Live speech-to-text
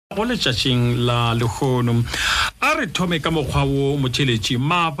go le tšatšing la lekgono a re thome ka mokgwa wo motheletši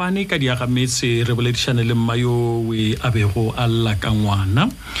maabane ka Diagametse re boledišane le mmayowe a bego a lla ka ngwana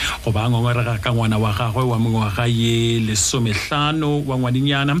go ba ngongorega ka ngwana wa gagwe wa mengwaga ye 15 wa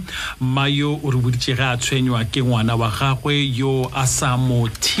ngwadinyana mmayo o re boditše ge a tshwenywa ke ngwana wa gagwe yo a sa mo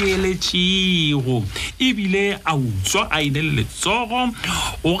theeletšego ebile a utswa a ine le letsogo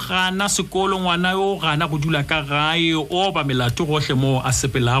o gana sekolo ngwana yo gana go dula ka gae o ba melato gohle mo a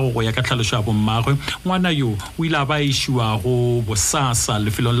sepela go ya ka tlhalošo ya bommagwe ngwana yo o ile a ba išiwa go Bosasa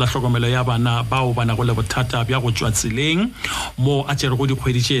lefelong la hlokomelo ya bana bao bana go le bothata bja go tšwa tseleng mo a tšere go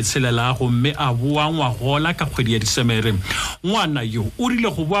dikgwedi tše tshelelang mme a boa ngwagola ka kgwedi ya Disemere ngwana yo o rile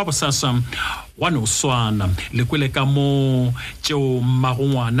go boa Bosasa wa no swana le kwele ka mo tšeo mmago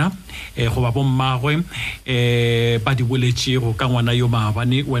ngwana go ba bommagwe ba di boletšego ka ngwana yo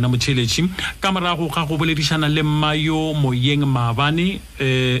maabane wena motheletši ka morago ga go boledišana le mmayo moyeng maabane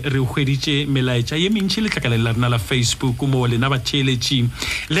re hweditše melaetša ye mentši letlakaleng la rena la Facebook mo lena batheletši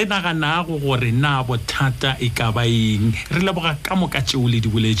le naganago gore na bothata e ka ba eng re leboga ka moka tšeo le di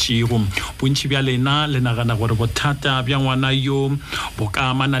boletšego bontši bja lena le nagana gore bothata bja ngwana yo bo ka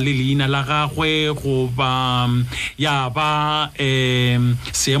amana le leina la gagwe go ba ya ba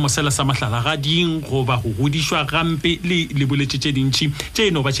seemo sela sa mahlalagading go ba go godišwa gampe le boletšetše dintši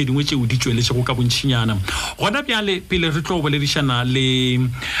tše no ba tše dingwe tšeo di tšweletšego ka bontšinyana gona bjale pele re tlo boledišana le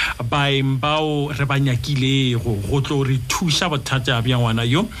baeng bao re ba nyakilego go tlo re thuša bothata bja ngwana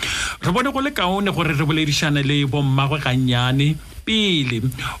yo re bone go le kaone gore re boledišane le bommagwe gannyane pele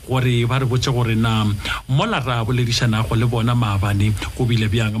gore ba re botse gore na mola ra boledišana go le bona maabane go bile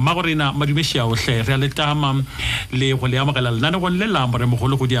bjang mma gore na madumeši a ohle re a letama le go le amogela lenane go le la more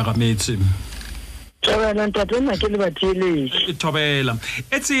mogolo go Diagametse Thobela ntatena ke le batheletši Thobela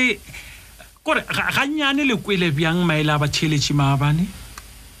etse gore gannyane le kwele bjang maela ba theletši maabane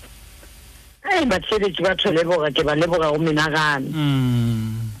batheletši ba tholeboga ke ba leboga go menagane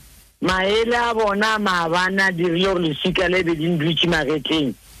maele a bona maabana dirile gore lesika le be dindutše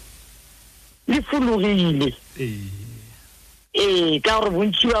magetleng le fologile ka gore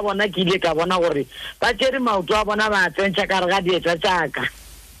bontši ba bona ke ile ka bona gore ba tšere maoto a bona ba tsentšha ka re ga dietša tšaka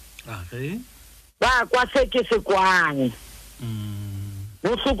ba kwa se ke se kwang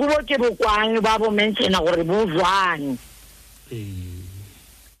bohloko bo ke bokwang ba bo mentšhena gore bo jwang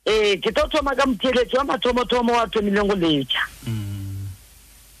ke tlo thoma ka motheletši wa mathomo wa thomileng go letša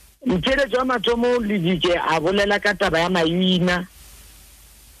motheletši wa mathomo le ditše a bolela ka taba ya maina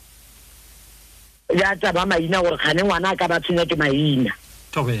gore kgane ngwana a ka ba tshwenya ke maina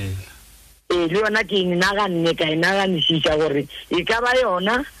le yona ke naganne ka naganišiša gore e ka ba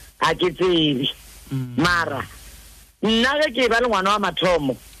yona a ke tsebe mara nna ge ke ba le ngwana wa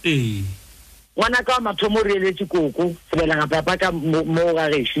mathomo ngwana ka wa mathomo o reeletše koko sebelega papa ka mo ga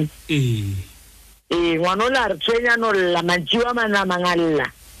gešo ngwana o le a re tshwenyano lla mantši wa manamangalla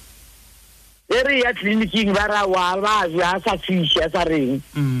e re ya tleliniking ba rawa ba a sa fiša a sa reng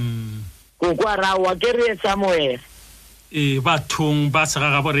koko a rawa ke re e samoela bathong ba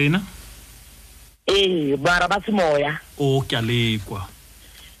segaga borena bara ba semoya o ke a lekwa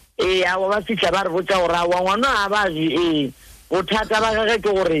awa ba fitlha ba re botsa gore awa ngwana a baje bothata ba gage ke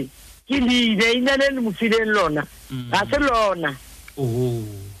gore ke leina le le mofileng lona ga se lona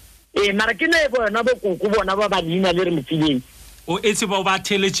mara ke ne bona bokoko bona ba ba leina le re mofileng o etse ba ba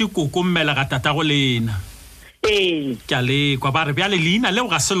theletše koko mmela ga tata go lena ke a lekwa ba re bjale leina leo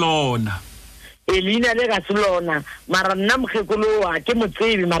ga se lona leina le ga se lona mara nna mokgekolo wa ke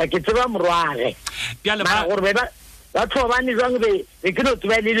motsebe mara ke tseba morwage mara gore ba thobane jwang be ke no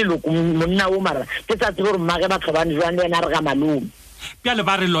tseba le leloko monna o mara ke sa tsebe gore mmage ba thobane jwang le wena re ga malome bjale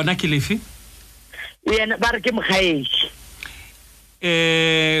ba re lona ke lefe yena ba re ke mokgaetši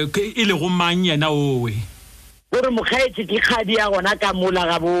e le go mang yena owe gore mokgaetši ke kgadi ya gona ka mola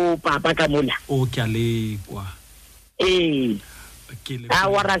ga bo papa ka mola o ke a lekwa a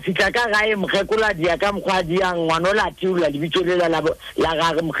wa ra fitlha ka gae mokgekolo a dia ka mokgwa a diang ngwana o la theola lebitso lela la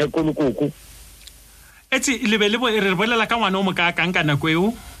gage mokgekolo koko etse re bolela ka ngwana o mo ka kang ka nako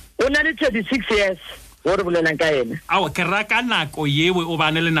eo o na le 36 years o re bolelang ka ena awa ke raka nako yewe o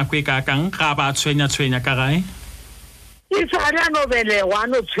bane le nako e ka kang ga ba tshwenya ka gae e sa re a nobele wa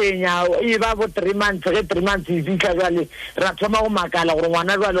no tshwenya e ba bo 3 months ge 3 months e fitlha jwale ra thoma go makala gore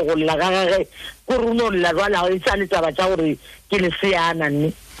ngwana jwale go lla gagage ko runo lla jwale e sa le taba tša gore ke leseana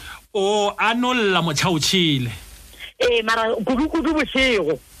nne o a no lla motšhaotšhile mara kudu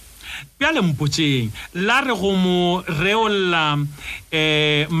bošego bjale mpotseng la re go mo reolla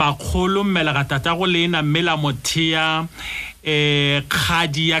makgolo mmela ga tata go lena mmela mothea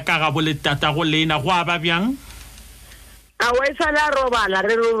kgadi ya ka ga bole tata go lena go aba bjang a wa isala robala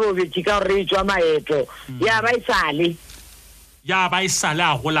re robetse ka re tswa maeto ya ba isale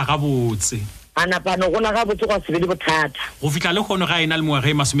a gola ga botse ana pano gola ga botse go se be bothata go fitla le gono ga ena le mengwaga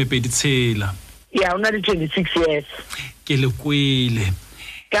e 22 ya una le 26 years ke le kwele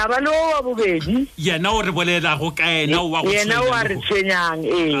ka ba lo wa bobedi yena o re bolela go ka ena wa go yena wa re tshwenyang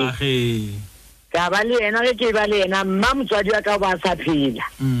ka ba le yena ke ba le yena motswadi wa ka ba sa phela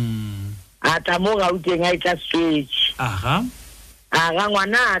ata mo ga uteng a itla switch aga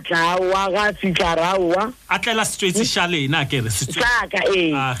ngwana tla wa ga fitlarawa atlela switch sha lena ke re saka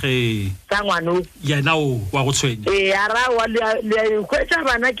sa ngwano yena o wa go tshwenya ara wa le kwetsa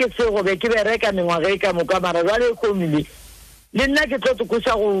bana ke se go be ke bereka mengwaga e ka moka mara ba le komile le nna ke tlo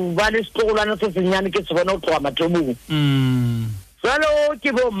tsosa go ba le stolana se senyane ke se bona o tloa mathomong jalo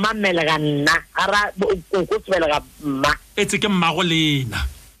ke bo mmamela ka nna ara o go tswela ga mma etse ke mmago lena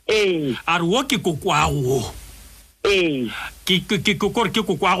are wo ke kokwago ke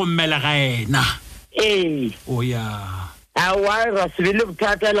kokwago mmela ga ena o ya wa ra se le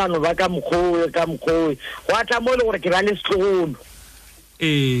bothata lano ba ka mokgowe wa tla mo le gore ke ba le setlogolo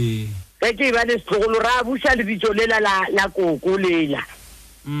ke ba le setlogolo ra busha le bitso lela la koko lela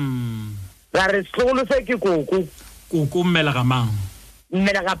ra re setlogolo se ke koko mmela ga mang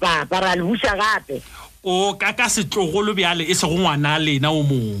mmela ga papa ra le busha gape o ka setlogolo bjale e se go ngwana lena o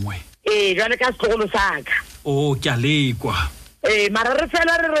mongwe jwale ka setlogolo saka o ke a lekwa mara re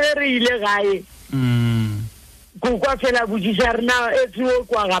fela re ile gae kukwa fela bojisa rena e tsiwo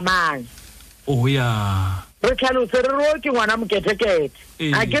kwa ga mang o ya re tlhalose re ro ke ngwana moketekete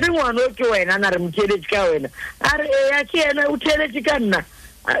a ke re ngwana o ke wena na re motheletše ka wena a re ya ke ena o theletše ka nna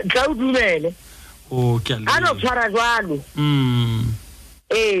tla o dumele o ke a no tshwara jwalo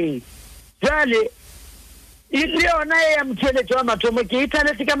jwale le yona ya motheletše wa mathomo ke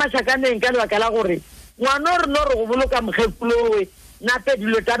ithaletse ka mašakaneng ka lebaka la gore ngwana o re no re go boloka mokgekulowe nape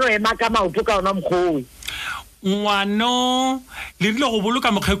dilo tano ema ka maoto ka ona mokgowe ngwano le dilo go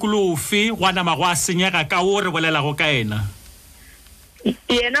boloka mokgekulo ofe gwana mago a senyega ka o re bolelago ka ena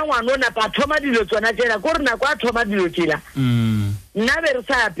yena ngwana o napa thoma dilo tsona tsela ko re nako a thoma dilo tsela nna be re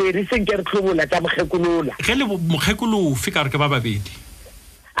sa apere senke re tlhobola tsa mokgekolola ge le mokgekulo ofe ka re ke ba babedi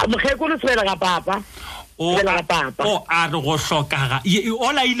mokgekolo sebela ga papa o a re go hlokaga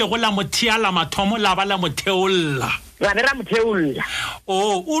ola ile go la mothea la mathomo la ba la motheolla ra be ra motheolla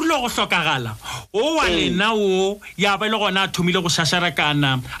o lo go hlokagala o wa lena o ya ba le gona a thomile go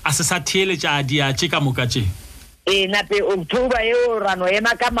shasharakana a se sa theeletša a dia tše ka moka tše nape October eo rano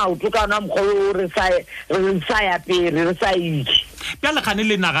ema ka maoto ka ona mokgolo re sa ya pere re sa itse bjale gane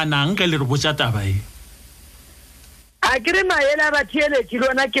le naganang ge le re botša taba e a kere maele a batheeletše le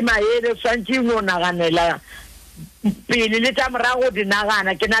ona ke maele swantše no naganela pele le tša morago di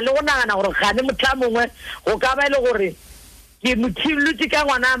nagana ke na le go nagana gore gane motho mongwe go ka ba le gore ke mothimolotse ka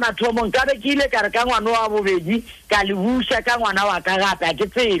ngwana a mathomong ka be ke ile ka re ka ngwana wa bobedi ka le buša ka ngwana wa ka gape a ke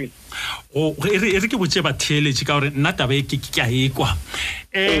tsebe re ke botse batheeletše ka gore nna taba e ke a ekwa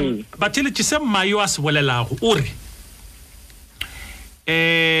batheeletše se mmayo a se bolelago o re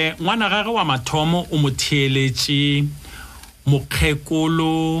ngwana gagwe wa mathomo o motheeletše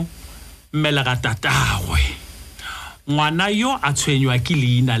mokgekolo mmelega tatagwe ngwana yo a tshwenywa ke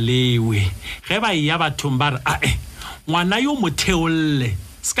leina lewe ge ba ya bathong ba re ngwana yo motheolle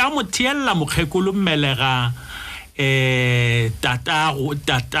ska motheella mokgekolo mmelega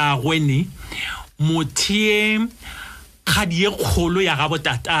tatagwe ni mothie kgadi e kgolo ya gabo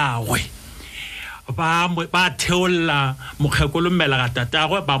tatagwe ba theolla mokgekolo mmelega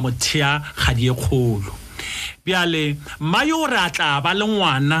tatagwe ba mothea kgadi e kgolo bjale mma yo re a tla ba le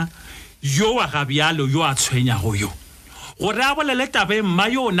ngwana yo wa ga bjalo yo a tshwenyago yo gore a bolele tabe mma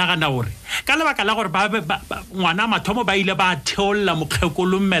yo o nagana gore ka lebaka la gore ngwana mathomo ba ile ba theolla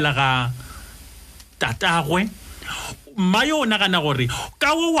mokgekolo mmelega tatagwe mma yo o nagana gore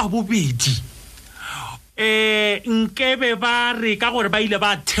ka wo wa bobedi nkebe ba re ka gore ba ile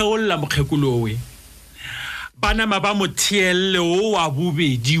ba theolla mokgekolowe bana ba motheelle o wa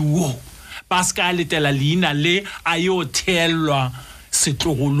bobedi wo ba ska letela leina le a yo theellwa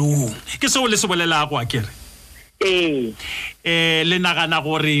setlogolong ke seo le se bolelago a kere le nagana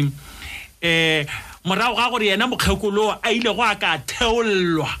gore morago ga gore yena mokgekolo a ile go a ka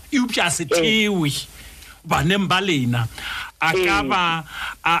theollwa eupša se thewe baneng ba lena a ka ba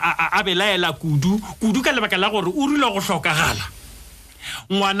a belaela kudu ka lebaka la gore o rile go hlokagala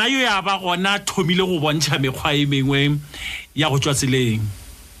ngwana yo ya ba gona thomile go bontšha mekgwa e mengwe ya go tšwa tseleng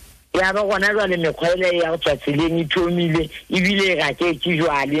ya ba gona jwa le mekgwele ya go tswa tseleng e thomile ebile ga ke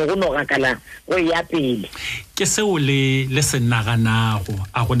jwale go no gakala go ya pele ke seo le senaganago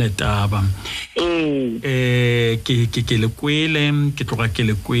a go netaba ke le kwele ke tloga ke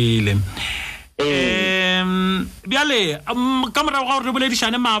le kwele bjale ka morago ga re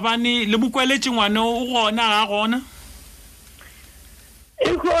boledišane maabane le bokweletse ngwana o gona ga gona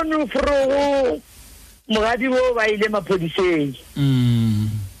e khone frogo mogadi bo ba ile maphodiseng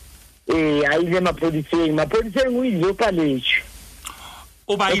a ile maphodiseng o ile paletswe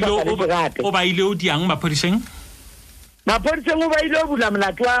o ba ile o diang maphodiseng o ba ile o bula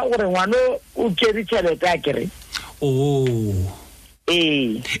molato wa gore ngwana o kere tšhelete a kere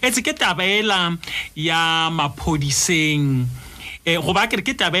etse ke tabaela ya maphodiseng go ba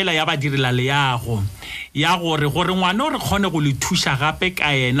ke tabaela ya badirela leago ya gore ngwana o re kgone go le thuša gape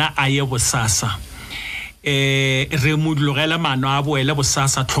ka yena a ye Bosasa re modlogela mano a boele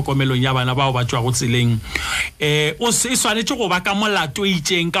Bosasa tlhokomelong ya bana bao ba tswa go tseleng o se swanetse go ba ka molato e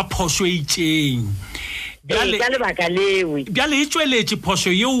itseng ka phoso e itseng bjale e tsweletše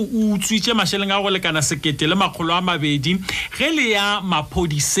phoso yeo o utswitše mašheleng a go lekana 1,200 ge le ya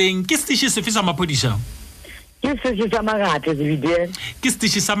maphodiseng ke setiši sefe sa maphodisa ke setiši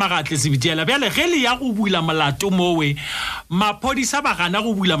sa magatle Zebediela bjale ge le ya go bula molato mowe maphodisa ba gana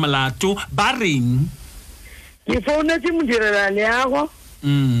go bula molato ba reng ke founetse modirela leago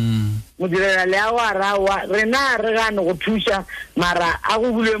a rawa rena re gane go thuša mara a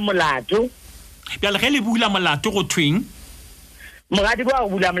go bulwe molato bjale ge le bula molato go thweng mogadi ba go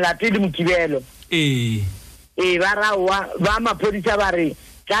bula molato le mokibelo ba rawa ba maphodisa ba re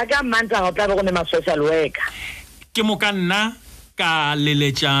ka manta go tla go ne ma social worker ke mo ka nna ka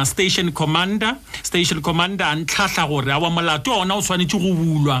leletša station commander a ntlhahla gore a wa molato ona o swanetse go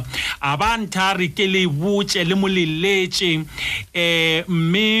bulwa a ba nthare ke le botse le moleletše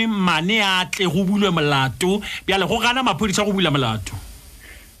mme mane a tle go bulwe molato bjale go gana maphodisa go bula molato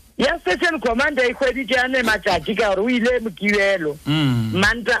ya station commander e khweditše ane matšatši ka gore o ile mokibelo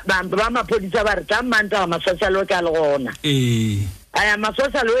manta ba maphodisa ba re ka manta ga ma-social worker le gona aya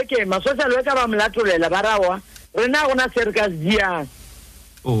ma-social worker ba molatolela ba rawa rena gona se re ka se diang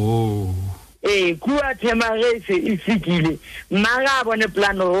kua themagese e fikile mmaga a bone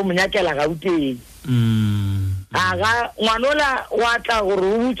plano go monyakela gauteng aga ngwanola wa tla gore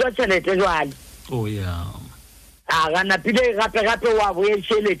o utswa tšhelete jwale aga napile gape wa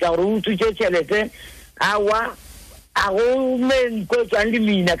boetšheleta gore o utswitše tšhelete a go menko tswang le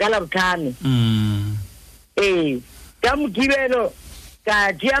mina ka labotlhano ka mokibelo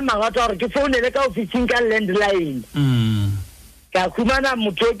ka tia magato gore ke founele ka ofising ka landline ka khumana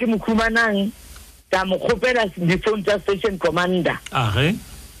motho ke mo khumanang ka mo khopela di-phone tsa station commander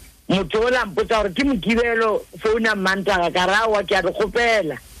motho o la mpotsa gore ke mokibelo founa mantaga ka rawa ke a re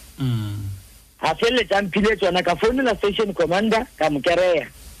kgopela a feleletsa mphile tsona ka founela station commander ka mo kereya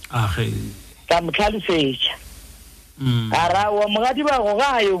ka mo tlhalosetša a rawa mogadi ba go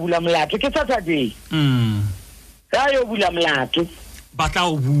ga a yo bula molato ke Saturday ga a yo bula molato ba tla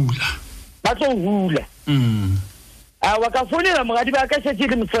o bula a wa ka founela mogadi ba ka šetše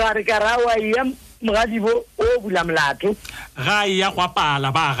le mosegare ka rawa ya mogadi bo o bula molato ga ya go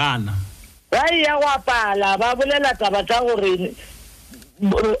apala ba gana ba bolela taba tsa gore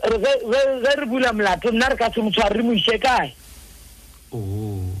re bula molato nna re ka se motshware re mo iše kae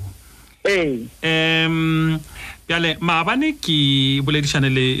bjale maabane ke boledišane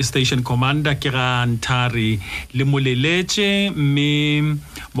le station commander ke ga nthare le moleletše mme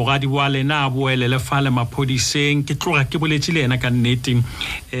mogadi wa lena a boelele fa le maphodiseng ke tloga ke boletše le ena ka nnete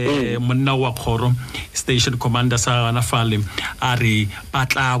monna wa kgoro station commander sa gana fale a re ba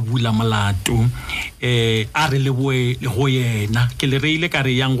tla bula molato a re le boe go yena ke le reile ka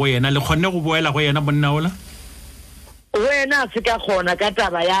re yang go yena le kgonne go boela go yena monna ola wena se ka gona ka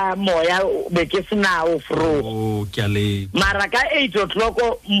taba ya moya be ke senao fro mara ka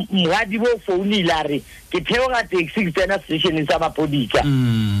 8:00 mogadi bo founile re ke theoga taxi ke tsena station sa maphodisa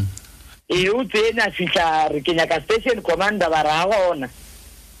o tsena fihla re ke nyaka station commander ba ra gona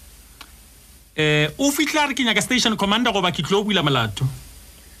o fihla re ke nyaka station commander go ba ke tlo bula molato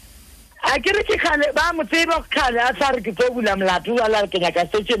a ke re ke khale ba mo tseba khale a tsa re ke tlo bula molato a la ke nyaka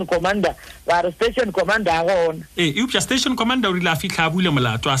station commander ba re station commander a gona upša station commander o rile a fihla a bule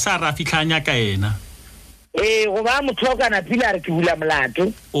molato a sa re a fihla a nyaka ena go ba mo tlhokana pila re ke bula molato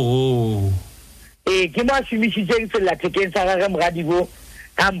ke mo a šomišitšeng sellathekeng sa gage mogadi bo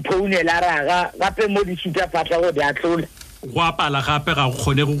a mphounela raga gape mo di šita fatla go di atlola go apala gape ga go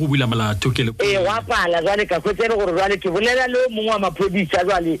kgone go bula molato ke le go apala jwale ka khwetsere gore jwale ke bolela le mongwe wa maphodisa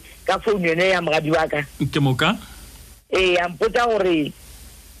jwale ka founu yone ya mogadi wa ka ke moka a mpotsa gore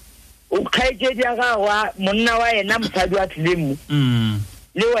o khaitsedi ya gagwe monna wa ena mosadi wa tlilemo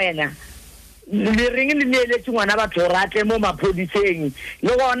le wena le ring le neeletse ngwana batho rate mo maphodiseng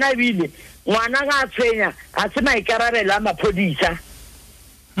le gona bile ngwana ga tshwenya a se maikarabelo a maphodisa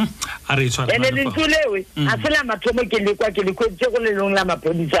a re tshwara ene le ntsulewe a se la mathomo ke le kwetse go le long la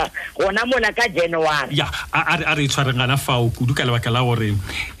maphodisa gona mola ka January ya a re tshwara ngana fa o kudu ka lebaka la gore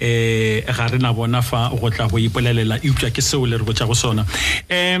ga re na bona fa go tla go ipolelela eupša ke seo le re botsa go sona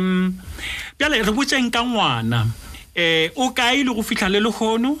bjale re botseng ka ngwana o ka ile go fihla le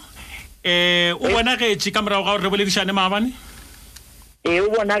legono o bona getše ka morago ga gore re boledišane maabane o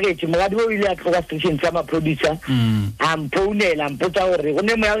bona getše mogadi bo ile a tloga station sa maphodisa a mpounela mpotsa gore go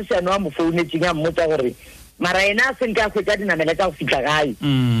ne moagisane wa mo founetseng a mmotsa gore mara ena a senka a hwetša dinamele tsa go fitlha gae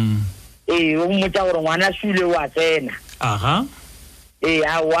o mmotsa gore ngwana šule o a tsena aha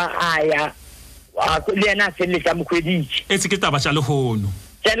awa a ya le ena a feleletša mokgweditše e se ke taba tša legono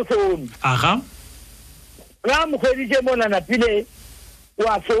aha ga mokgweditše molana pile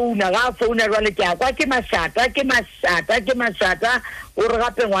wa founa ga founa jwale ke a kwa ke masata o re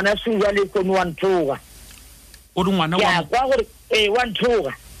gape ngwana se jwale kono wa nthoga o re ngwana wa kwa gore wa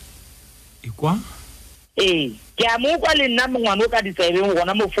nthoga kwa ke a mo kwa le nna ngwana o ka ditsebeng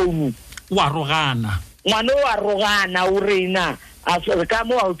gona mo founung wa rogana ngwana wa rogana o rena a se ka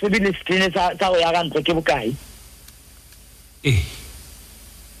mo a tsebe le stene sa go ya ga ntse ke bokae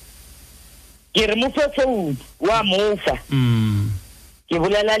ke re mo fe founu wa mofa ke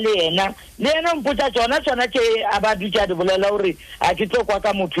bolela le ena mpotsa tsona ke a ba dutša di bolela gore a ke tlo kwa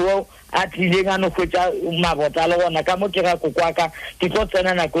ka motho yo a tlileng a no hwetša mabota le gona ka mo ke ga kokwa ka ke tlo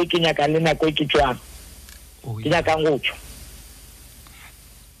tsena nako e ke nyaka le nako e ke tswang ke nyakang go tswa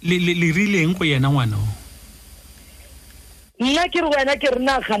le rileng go yena ngwana o nna ke re wena ke re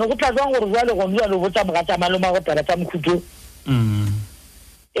na gane go tla jwang gore jwale go jwale botsa mogatša maloma go tala tsa mokhuto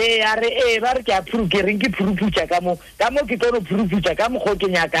a re ba re ke a ke reng ke phuruputša ka mo ke tlo phuruputša ka mokgwa ke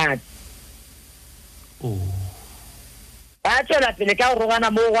nyakane ba tswela pele ka go rogana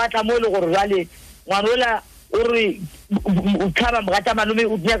mo go atla mo le gore jwale ngwana ola o re o tlhaba mogatša malome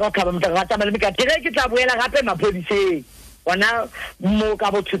o nyaka go tlhaba mogatša malome ka tere ke tla boela gape maphodiseng gona mo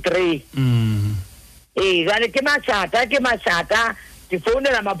ka bo 2-3 jwale ke masata ke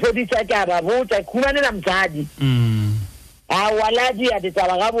founela maphodisa ke a ba botsa ke humanela mosadi wala di a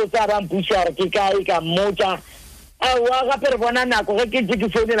ditaba ga botsa ba mpuša gore ke kae ka mmotsa wa gape re bona nako ge ke ntse ke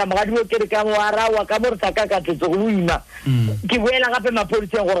founela mogadi o ke re ka mo arawa ka mo re tlaka ka thetse go boima ke boela gape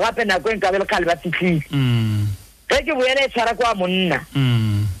maphodiseng gore gape nako e nkabe le kgale ba fitlhile ge ke boela e tshwara kwa monna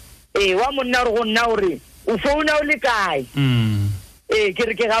wa monna gore go nna gore o founa o le kae ke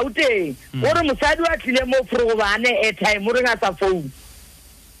re ke gauteng gore mosadi wa tlile mo fore go bane airtime o reng a sa founu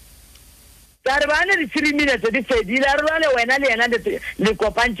ka re bane di 3 minutes di fedile a re jwale wena le yena le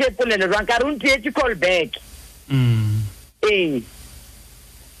kopantše polelo jwang ka re o ntietse call back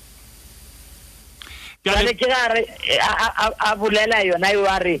jwale ke gare a bolela yona yo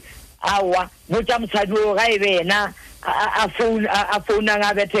a re awa botsa mosadi o ga e be yena a founang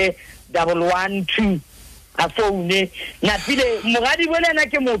a bethe 112 a foune na pile mogadi bo le ena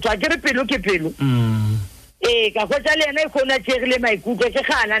ke motho a ke re pelo ke pelo ka khotsa le ena e khona tšegile maikutlo ke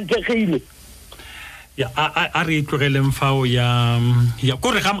gana ntegile ya a re tlogeleng fao ya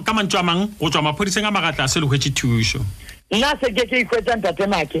kore ka mantšo a mang go tswa maphodiseng a magatla a se le hwetše thušo nna se ke ikhwetsa ntate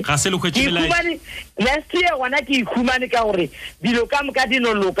make ga se le hwetše last year gona ke ikhumane ka gore dilo ka moka di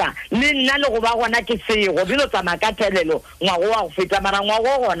no loka le nna le go ba gona ke sego dilo tsamaya ka thelelo ngwago wa go feta mara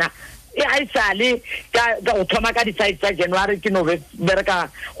ngwago gona a isale ka go thoma ka di-5 tsa January ke no bereka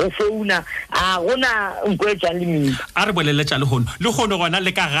go founa a gona nko e tswang le mmino a re bolele tša legono gona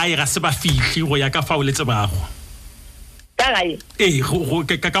le ka gae ga se ba fitlhi go ya ka fao le tsebago ka gae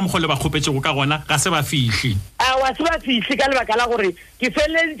ka mokgwa le ba kgopetšego ka gona ga se ba fitlhi wa se ba fitlhi ka lebaka la gore ke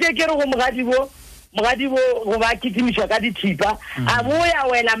feleleditše ke re go mogadi bo go ba kitimišwa ka dithipa a boya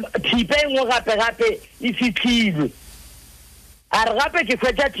wela thipa e nngwe gape e fitlhilwe a re gape ke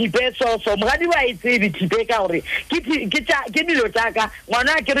hwetša thipe so mogadi ba e tsebe thipe ka gore ke dilo tšaka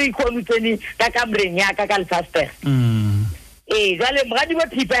ngwana a ke re ikgonutsene ka kamoreng yaka ka lefastere jale mogadi bo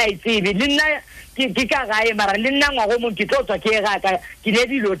thipe a e tsebe le nna ke ka gae mara le nna ngwago mong ke tlo tswa ke gaka ke ne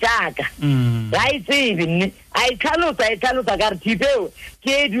dilo tšaka ga e tsebe nne a e tlhalotsa ka re thipeo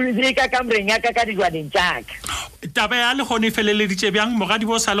ke e ka kamoreng yaka ka dijwaneng tšaka taba ya le gone e feleleditše bjang mogadi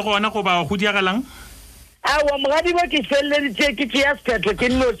bo sa le gona goba go diagalang awa mogadi bo ke feleleditše ke tšea sephetho ke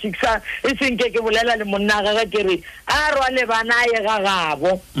nno sixa e seng ke bolela le monna gaga ke re a rwale bana a ye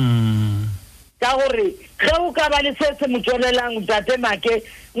gagabo ka gore ge o ka ba le se se mo tswelelang tate make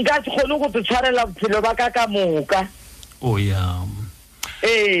nka se kgone go te tshwarela bophelo ba ka moka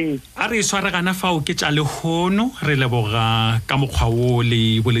a re swara gana fa o ke tša lehono re leboga ka mokgwa o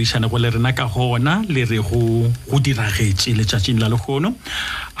le boledišana go le rena ka gona le re go diragetše letšatšing la lehono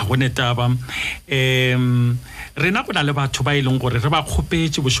a go netaba rena go na le batho ba ileng gore re ba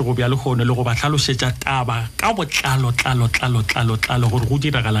kgopetše bošego bja lehono le go ba hlalošetša taba ka botlalo gore go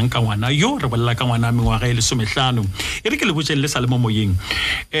diragalang ka ngwana yo re bolela ka ngwana mengwaga e 15 e re ke le botšeng le sa le mo moyeng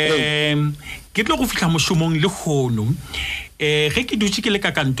ke tlo go fihla mošomong lehono ge ke dutse ke le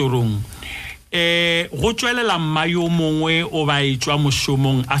ka kantorong go tswelela mmayo mongwe o ba etswa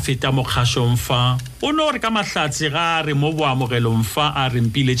mošomong a feta mokgašong fa o no re ka mahlatse ga re mo boamogelong fa a re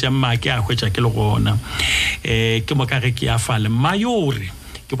mpiletša mmake a hwetša ke le gona ke mo ka ge ke a fale mmayore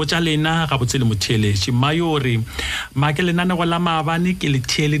ke botša lena ga botse le motheeletše mmayore make lenanego la maabane ke le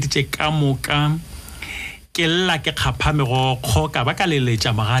theeleditše ka moka ke lla ke kgapha megokgo ka ba ka leletša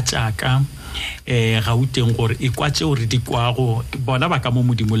mogatšaka ga uteng gore e kwa tšeo re di kwago bona ba ka mo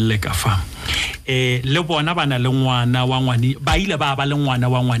modimolle ka fa le bona bana le ngwana wa ngwani ba ile ba le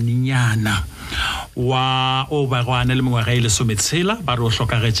ngwana wa ngwaninyana wa o ba gwana le mengwaga e 16 ba re o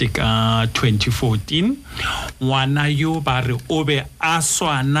hlokagetše ka 2014 ngwana yo ba re o be a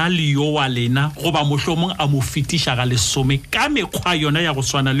swana le yo wa lena goba mohlomong a mo fetiša ga 10 ka mekgwa yona ya go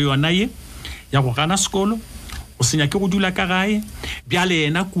swana le yona ye ya go gana sekolo o senya ke go dula ka gae bjale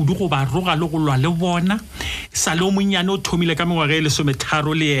yena kudu go ba roga le go lwa le bona sa le o monyane o thomile ka mengwaga e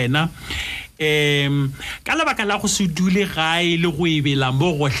 13 le yena ka lebaka la go se dule gae le go ebela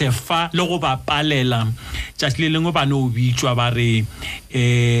mo gohle fa le go ba palela tšatši le lengwe ba no bitswa ba re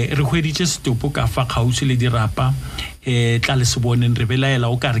hweditše setopo ka fa kgauswi le dirapa tla le se boneng re belaela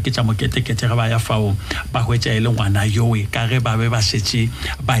o ka re ke tša moketekete ge ba ya fao ba hwetša e le ngwana yoe ka ge ba be ba šetše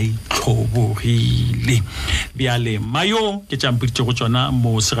ba itlhobogile bjale mayo ke tša mpoditše go tšona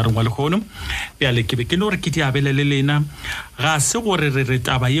mo segareng wa lehono bjale ke be ke no re ke diabele le lena ga se gore re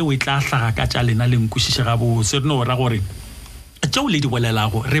taba yeo e tla hlaga ka tša lena le nkwešiše gabotse re no ra gore tšeo le di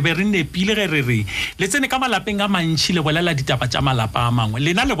bolelago re be re nepile ge re le tsene ka malapeng a mantši le bolela ditaba tša malapa a mangwe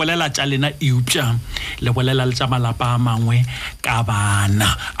lena le bolela tša lena eupša le bolela le tša malapa a mangwe ka bana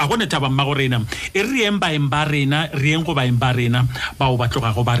a go netaba mmago rena e re eng baeng ba rena re eng go baeng ba rena bao ba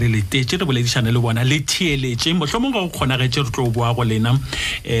tlogago ba re letetše re boledišane le bona le theeletše mohlomong ga go kgonagetše re tlo boa go lena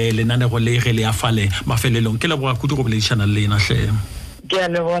lenanego le ge le a fale mafelelong ke leboga kudu go boledišana le lena hle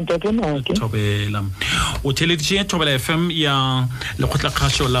Thobela o theleditše Thobela FM ya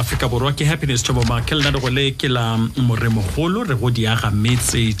lekgotlakgašo la Afrika Borwa ke Happiness Thoboma ke lena go le ke la moremogolo re go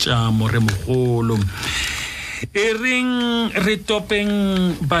Diagametse tša moremogolo e reng re topeng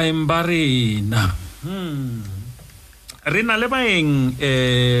baeng ba rena re na le baeng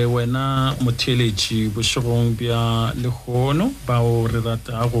wena motheeletši bošegong bja lehono bao re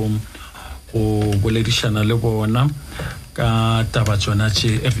ratago go boledišana le bona ka taba tsona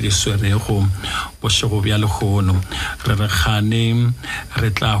tše re di swerego bošego bja lehono re re kgane re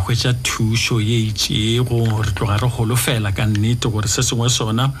tla hwetša thuso ye itšego re tloga re holofela ka nnete gore se sengwe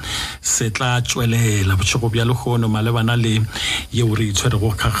sona se tla tšwelela bošego bja lehono malebana le yeo re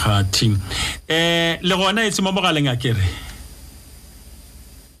itshwerego kgakgathi le gona e tse mo mogaleng a kere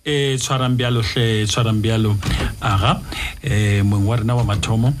tshwarang bjalo aga mongwe wa rena wa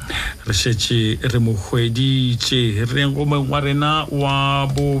mathomo re šetše re mo hweditše re go mongwe wa rena wa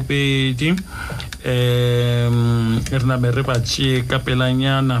bobedi re name re batše ka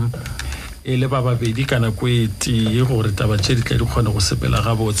pelanyana e le ba babedi ka nako e tee gore taba tše di tla di kgone go sepela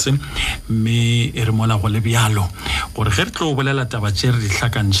gabotse mme e re mola go le bjalo gore ge re tlo bolela taba tše re di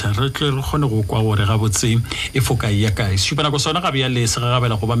hlakantšha re tle re kgone go kwa gore gabotse e foka ya kae šupa nako sona ga bja le se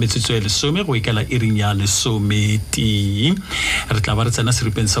gagabela go ba metsotso ya 10 go ikela ring ya 11 re tla ba re tsena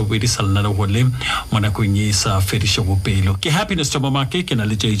seripeng sa bobedi sa lena le go le mo nakong e sa fediše go pelo ke Happiness Thobomake ke na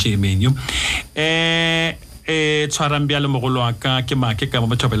le JJ Menyu tshwarang bjalo mogolo wa ka ke make ka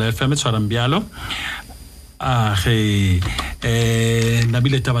mo Thobela FM tshwarang bjalo ge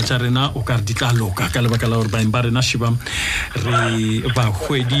nabile taba tša rena o ka re di tla loka ka lebaka la gore baeng ba rena šiba re ba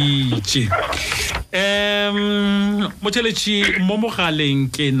hweditše motheeletši mo mogaleng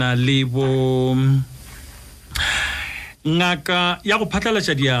ke na le bo ngaka ya go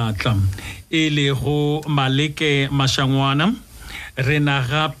phatlalatša diatla e le go Maleke Mashangwana rena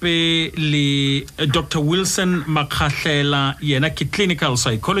gape le Dr. Wilson Makgahlela yena ke clinical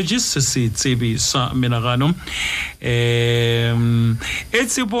psychologist se tsebe sa menagano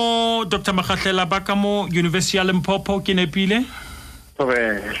etsebo Dr. Makgahlela ba ka mo University ya Limpopo ke nepile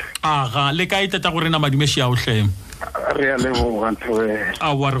aga le ka itata gore na madumeši a o hle re a leboga Thobela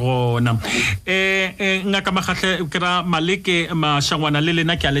a wa re gona ngaka Makgahle kra Maleke Mashangwana le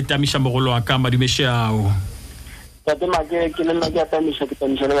lena ke a le tamiša mogolo wa ka madumeši ao tate make ke le nna ke atamisha ke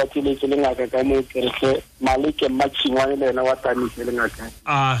tamisha le bathile ke le ngaka ka mo kereke maleke machingwane le yena wa tamise le ngaka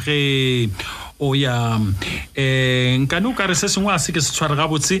ge o ya nkane o ka re se sengwe a se ke se tshware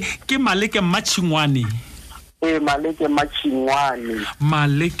gabotse ke maleke machingwane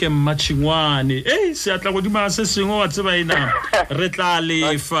maleke machingwane se atla godima se sengwe wa tseba ena re tla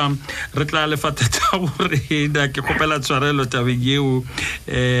lefa thata gore da ke kopela tshwarelo tabeng eo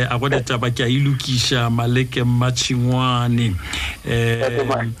a go taba ke a ilukisha maleke machingwane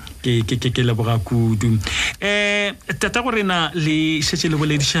ke le boga kudu tata gore na le shetse le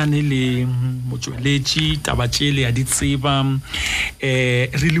boledishane le motsweletši taba tšele ya ditseba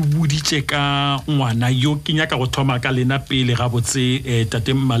re le buditše ka ngwana yo ke nyaka go thoma ka lena pele gabotse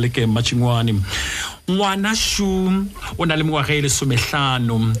tate maleke machingwane ngwana shu o na le mengwaga e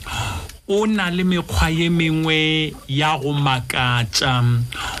 15 o na le mekgwa ye mengwe ya go makatša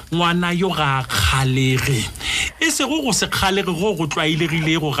ngwana yo ga kgalege e se go se kgalege go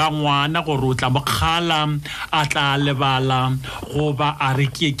tlwailegile go ga ngwana gore o tla mokgala a tla lebala goba a re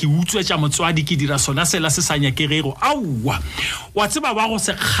ke utswetša motswadi ke dira sona sela se sa nyakegego aua wa tseba ba go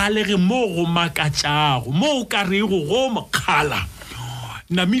se kgalege mo go makatšago mo o ka rego go mokgala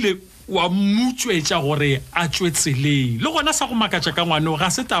namile wa mutswetša gore a tswetseleng le gona sa go makatša ka ngwana ga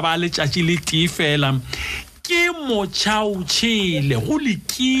se taba le tšatši le tee fela ke motšhaotšhele go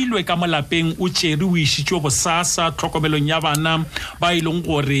lekilwe ka molapeng o tšere o išitšwe Bosasa tlhokomelong ya bana ba e leng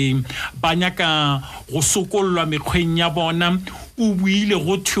gore ba nyaka go sokollwa mekgweng ya bona o buile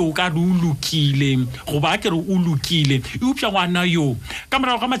go thwe ka re o lokile goba ke re o lokile e upša ngwana yo ka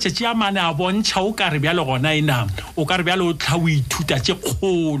morago ga matšatši a mane a bontšha o ka re bjale gona ena o ka re bjale o tla o ithuta tše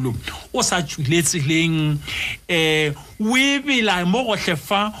kgolo o sa tšwile o ebela mo gohle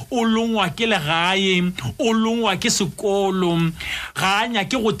fa o longwa ke legae o longwa ke sekolo ga anya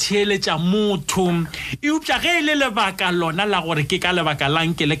ke go theeletša motho e upša ge e le lebaka lona la gore ke ka lebaka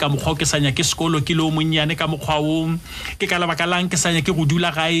lankele ka mokgwa o ke sanya ke sekolo ke le o monnyane ka mokgwa o ke ka lebaka ke sanya ke go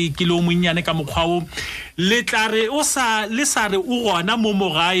dula gae ke le o monnyane ka mokgwa o le tla re o sa re o gona mo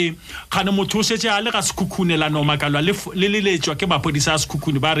mogae gane motho o šetše a le ga sekhukhune la nomakalwa le letswa ke maphodisa a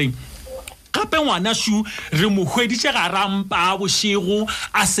sekhukhune ba reng gape ngwana shu re mo hweditše ga rampa a bošego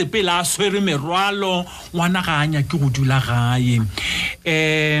a sepela a swere merwalo ngwana ga anya ke go dula gae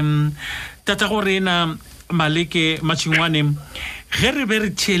tata gore ena maleke machingwane ge re be re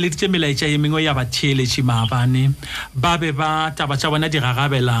theeleditše melaetša ye mengwe ya ba theeletše maabane ba be ba taba tša bona di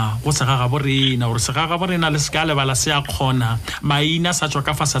gagabela go segagabo rena gore segagabo rena le se ka lebala se a kgona maina sa tšwa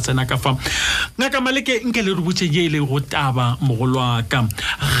ka fa sa tsena ka fa ngaka maleke nke le re botše ye le go taba mogolo wa ka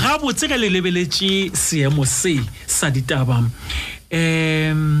gabotse ge le lebeletše seemo se sa ditaba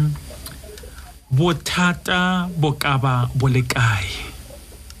bothata bo ka ba bo le kae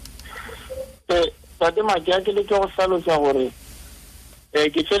tate make ke le ke go hlalosa gore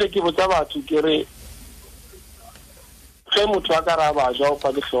ke tsele ke botsa batho ke re ge motho a ka ra ba ja o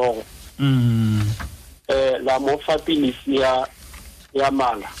pa dihlogo la mo fa pilisi ya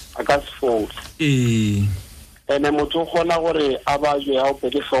mala a ka se fole ene motho o kgona gore a ba jwe ya o pe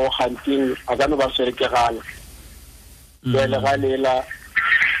dihlogo ganting a ka no ba swere ke gala le galela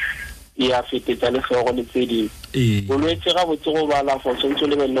ya fetetsa le hlogo le tse dingwe bolwetse ga botse go bala fo tshwanetse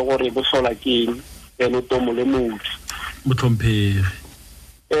le belle gore bo hlola keng ene tomo le motho motlhomphegi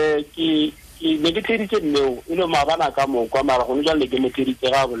ke ne ke theditše nneo e le maabana ka mokwa mara go jale ke mo theditše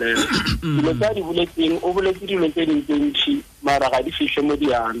ga bolela dilo tsa di boletseng o boletse dilo tse dintse ntšhi mara ga di fihle mo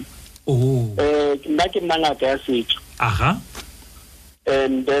diana nna ke nna ngaka ya setso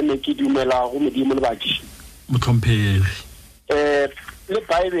and then ke dumela go modimo le badimo motlhomphegi le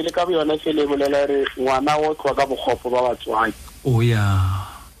baebele ka boyona se le bolela re ngwana o tloa ka bokgopo ba batswadi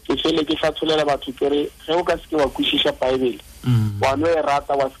ke fele ke hlatholela batho ke re ge o ka se ke wa kwešiša baebele wa no e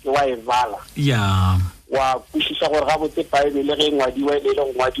rata wa se ke wa e vala wa kwešiša gore ga botse baebele ge ngwadiwa e le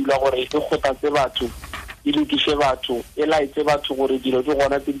ngwadilwa gore e kgothatse batho e lokiše batho e laetse batho gore dilo di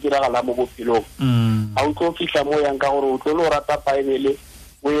gona tse di diragala mo bophelong ga o tlo fitlha mo yang ka gore o tlo le o rata baebele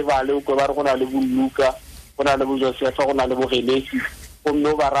o e bale o kwe ba re go na le boluka go na le bojosefa go na le bogenesi gomme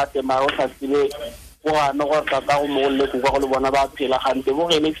o ba rate mara o sa tsebe go gane gore tata go mogolle kokwa go le bona ba phela gante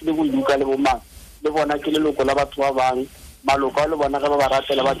bogenesi le boluka le bomang le bona ke leloko la batho ba bang maloko a le bona ge ba ba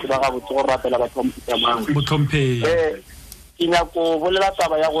ratela batho ba ga botse go ratela batho ba mofuta mang ke nyako bolela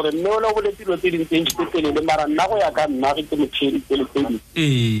taba ya gore mme o le boletse dilo tse dintseng ke telele mara nna go ya ka nna ge ke motšhedi pele tseding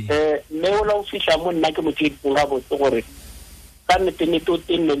mme o le o fitlha mo nna ke motšhedi ga botse gore ka nnete o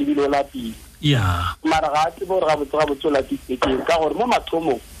tenne le bilo la pele mara ga a tsebe gore ga botse o latisetseng ka gore mo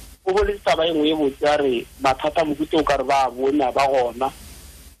mathomong o boletse taba e nngwe e botse a re mathata mofuta o ka re ba bona ba gona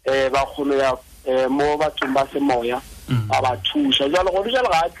ba kgone ya mo bathong ba semoya ba ba thusa jalo go dijalo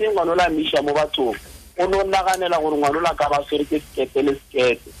ga teng ngwana la misha mo bathong o no naganela gore ngwana la ka ba sere ke skete le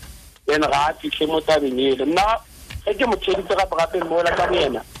skete then ga fitlhe mo tabeng ele nna ke mo tsheditse gape mo la ka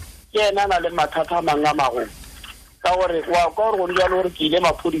yena ke ena na le mathata manga mago ka gore wa ka gore dijalo gore ke ile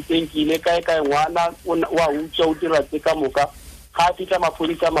maphodiseng ke ile kae ngwana wa utswa o dira tse ka moka ga fitla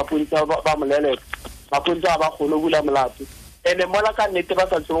maphodisa ba moleleka maphodisa ba golo bula molato ene mola ka nnete ba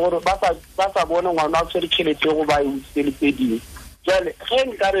sa tsebo gore ba sa bone ngwana a tshwere tšhelete go ba e utsele tse dingwe jale ge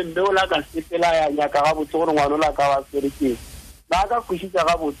nkare mme o la ka sepela ya nyaka ga botse gore ngwana o la ka wa tshwerekeng ba ka kwešiša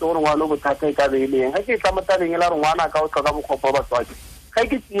ga botse gore ngwana o bothata e ka beeleng ge ke tla mo tabeng e la gore ngwana a ka o tlhoka bokgopho wa batswadi ge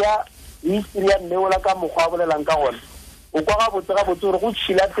ke tseya history ya mme o la ka mokgwa a bolelang ka gona o kwa ga botse gore go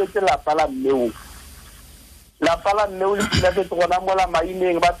tšhilatetse lapa la mmeo lapa la mmeo le tšhilatetse gona mola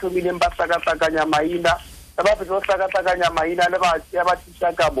maineng ba thomileng ba hlakahlakanya maina ba fetsa go hlakahlakanya maina le ba tšea ba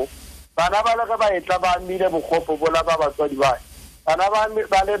thuša ka mo bana ba le ge ba etla ba amile bokgopo bola ba batswadi bae bana ba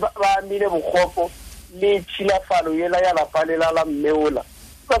amile bokgopo le tšhilafalo yela ya lapa lela la mmeola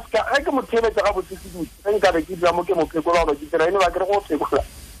ge ke mothebetsa ga botse ke dutse ge nkabe ke dula mo ke mophekola gore ke dira ene ba kere go phekola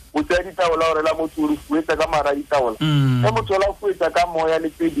o tsaya ditaola gore la motho o re fuetsa ka mara ditaola ge motho o la fuetsa ka moya le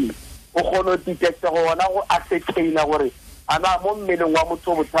tse dingwe o kgone go detecta gona go ascertaina gore ana mo mmeleng wa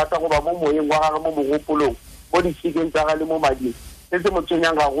motho bothata goba mo moyeng wa gage mo mogopolong mo ditshikeng tsa gale mo mading se se mo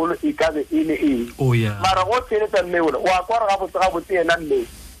tshwenyang gagolo e kabe e le eng mara go tsheletsa mmeola o a kwa re gabotse yena mme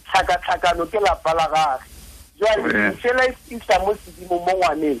tlhakatlhakano ke lapa la gage jale fela e isa mo sedimo mo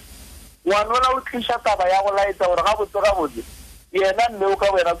ngwaneng ngwana ola o tliša taba ya go laetsa gore gabotse yena mme o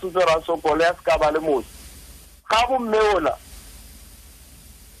ka wena tsotse ra sokolo ya se ka ba le motho ga bo mmeola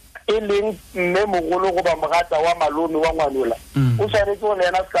e leng mme mogolo goba mogata wa malome wa ngwanola o tshwanetse go le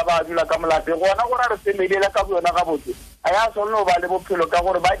ena se ka ba a dula ka molapeng gona gore a re semelela ka bo yona gabotse a ya tshwanele go ba le bophelo ka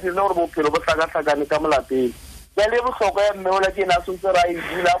gore ba dirile gore bophelo bo tlhakatlhakane ka molapeng jale botlhokwa ya mmeola ke ena tshwanetse ra e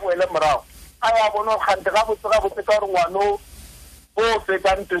dula a boele morago a ya bone gore kgante gabotse ka gore ngwano o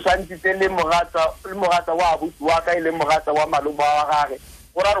fetang ntshitse le mogata wa abuti wa ka e le mogata wa malome wa gage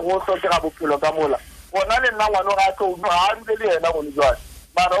gore a re go tlhokega bophelo ka mola gona le nna ngwano ga a tlo ga a dule le ena gone jwale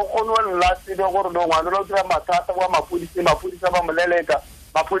mara o kgone o lela tsebe gore no ngwana o dira mathata wa maphodisa ba moleleka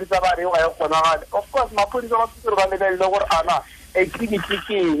maphodisa ba re ga e kgonagale of course maphodisa ba tsere ba lebelele gore ana activity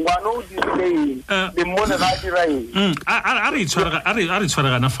ke ngwana o dirile eng le mmone ga a dira eng a re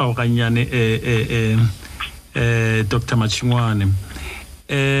itshwaregana fao gannyane Dr. Machingwane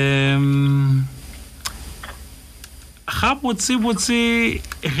ga botse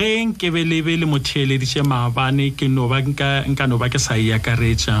ge nkebe le motheeleditše maabane ke no ba nka no ba ke sa e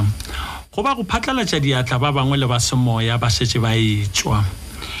akaretša go ba go phatlalatša diatla ba bangwe le ba semoya ba šetše ba etswa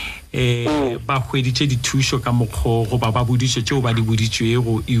ba hweditše dithušo ka mokgo goba ba boditše tšeo ba di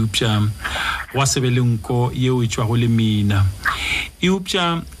boditšego eupša wa sebelenko yeo e tšwago le mina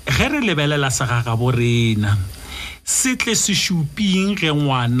eupša ge re lebelela segaga bo rena se tle se šuping ge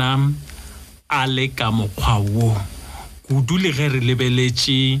ngwana a le ka mokgwa wo kudu le ge re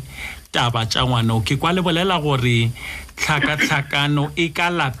lebeletše taba tša ngwana o ke kwa le bolela gore tlhakatlhakano e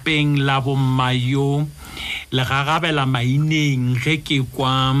ka lapeng la bommayo le gagabela maineng ge ke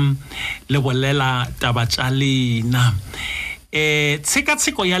kwa le bolela taba tša lena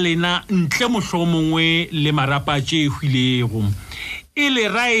tshekatsheko ya lena ntle mohlomongwe le marapa tše e hwilego e le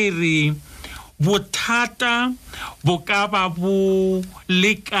raere bothata bo ka ba bo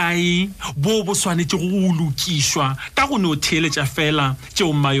le kae bo swanetše go lokišwa ka go ne o theeletša fela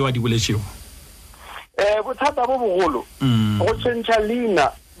tšeo mmayo a di boletšego bothata bo bogolo go tšhentšha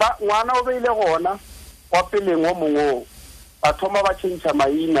leina ngwana o beile gona wa peleng o mongwe ba thoma ba tšhentšha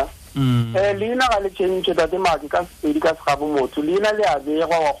maina leina ga le tšhentšhe tate maki ka sepedi ka segabo motho leina le a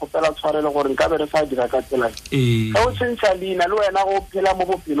begwa wa kgopela tshwarele gore nka be re sa dira ka tsela ge o tšhentšha leina le wena go phela mo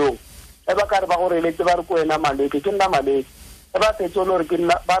bophelong e ba ka re ba go reletse ba re ko wena maleke ke nna maleke e ba fetse le gore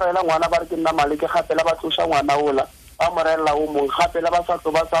ba reela ngwana ba re ke nna maleke gapela ba tloša ngwana ola ba mo reela o mongwe gapela ba sa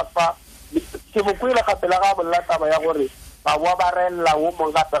tlo ba sa fa ke bokwele gapela ga bolela taba ya gore ba boa ba reela o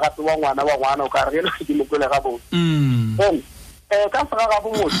mongwe gape wa ngwana o ka re ena ke mokwele ga botse ka sega ga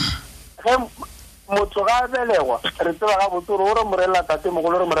bomotho ge motho ga a belegwa re tseba ga botse gore o re morelela tate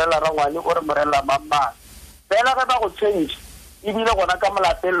mogolo o re morelela rangwane o re morelela mammane fela ge ba go change ebile gona ka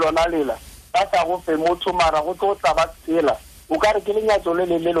molapeng lona lela ba sa go fe motho mara go tlo tla ba tshela o ka re ke lenyatso le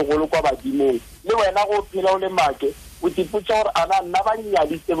legolo kwa badimong le wena go phela o le make o tiputša gore ana nna ba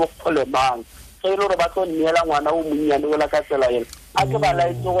nnyaditse bokgole mang ge e le gore ba tlo nneela ngwana o monnyane o la ka tsela ena a ke ba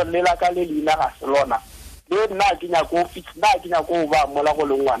laetse gore le la ka le leina ga se lona le nna a ke nyako o ba mola go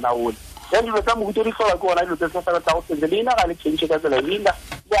le ngwana ole then dilo tsa mohuto di hlola ke gona dilo tse sa tsa go sentle leina ga le tšhentšhe ka tsela leina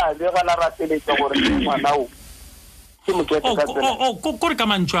ya le ga la rateletsa gore ngwana o ke mokete ka tsela ko re ka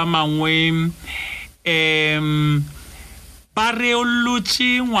mantswe a mangwe ba re o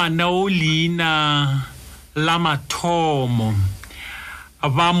lutse ngwana o leina la mathomo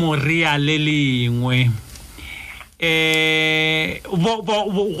ba mo rea le lengwe go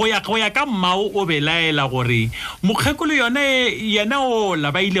ya ka mmao o belaela gore mokgekolo yena o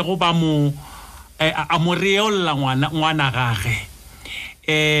la ba ile go ba mo a mo reolla ngwana gage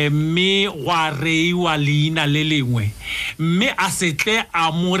mme wa reiwa leina le lengwe mme a setle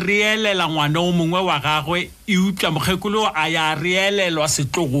a mo reelela ngwana o mongwe wa gagwe e utla mokgekolo a ya reelelwa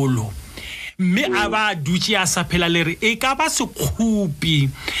setlogolo mme a ba dutse a sa phela le re e ka ba sekhupi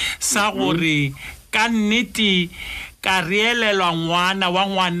sa gore ka nnete ka reelelwa ngwana wa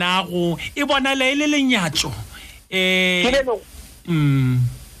ngwanago e bona le lenyatso ke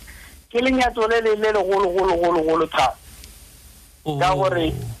lenyatso le golo tha ka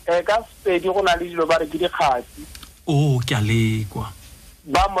gore ka Sepedi go na le dilo ba re ke dikgati ke a lekwa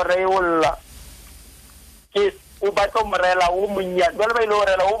ba moreolla ke o ba tlo morela o munya ba ile o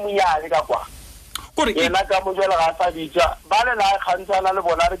rela o munyane ka kwa yena ka mo jela ga sa bitsa ba le la kgantsana le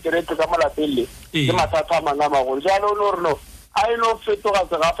bona re keretse ka molapele ke mathata a manga magolo jalo no reno a ilo fetoga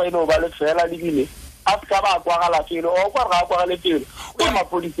se ga fa ilo ba le fela le bile a ska ba kwa ga la felo o kwa ga kwa le tiro o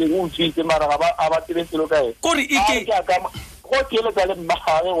mapolitseng o tsitse mara ga ba a ba tebetselo kae gore ike go tele ka le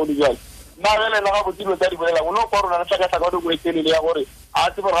mmagare go di jalo ba le la ga botilo tsa di bolela go no kwa rona tsa ka tsa go go etele ya gore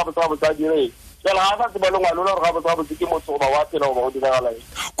a tse ba ga botsa dire jela ga se ba le ngwana lo ga botsa botse ke motho ba wa tela go di dagala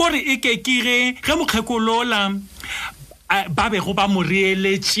gore ike ke ge mokgekolola ba be go ba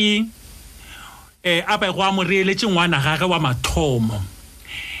moreeletše a be go a moreeletše ngwana gage wa mathomo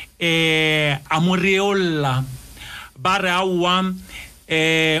a moreolla ba re aowa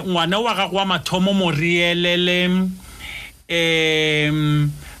ngwana wa gagwe wa mathomo moreelele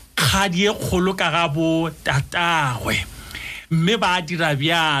kgadi e kgolo ka ga bo tatagwe mme ba dira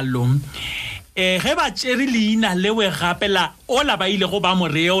bjalo ge ba tšere leina lewe gapela ola ba ile go ba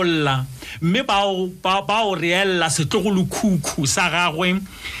moreolla mme ba o reella setlogolo khukhu sa gagwe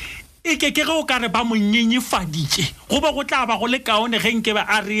e ke ge o ka re ba monyenyefaditše go ba go tla ba go le kaone ge nke ba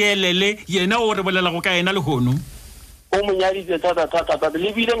a reelele yena o re bolela go ka yena le hono o monyaditse thata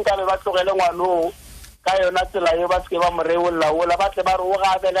le bile nka be ba tlogele ngwano ka yona tsela yo ba se ba moreolla ola ba tle ba re o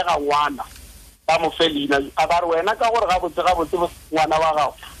ga belega ngwana ba mo felina a ba re wena ka gore ga botse ngwana wa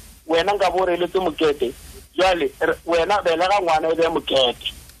gago wena nka boreletse mokete jale wena belega ngwana e be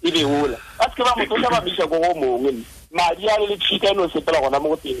mokete e be ola a se ba motho ba bitsa go mongwe madi a le tshika no sepela gona mo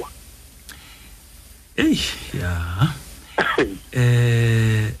go tewa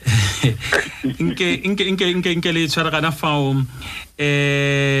nke le tshwara gana fao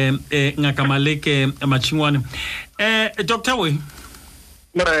ngaka Maleke Matshingwane Dr. we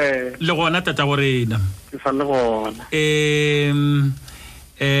le gona tata gorena ke fa le gona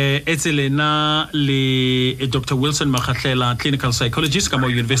etselena le Dr. Wilson Magahlela, clinical psychologist ka mo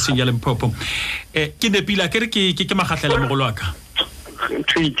University ya Limpopo ke nepila ke Magahlela mogolo wa ka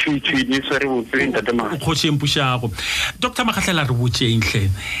di sere bo printa de ma go tshempushago Dr. Magahlela re botsenhle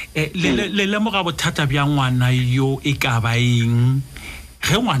le lemoga bothata bja ngwana yo e ka ba eng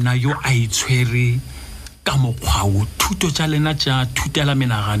ge ngwana yo a itshwere ka mokgwao thuto tša lena tša thutela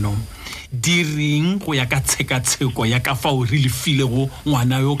menagano di ring go ya ka tshekatsheko ya ka fao re lefile go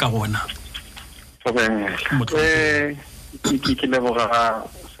ngwana yo ka gona ke leboga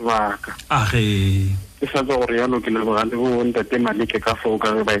sebaka ke sa tsa gore yalo ke leboga le bo ntate Maleke ka fao ka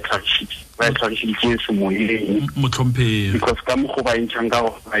ba itlhagišitše semoyeng motlhomphegi because ka mogo ba intšhang ka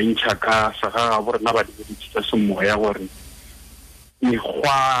ba intšha ka sa ga borena ba dibeditšitša semoya gore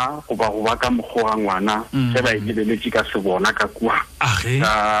mekgwa go ba ka mogo ga ngwana ge ba ikeleletše ka se bona ka kua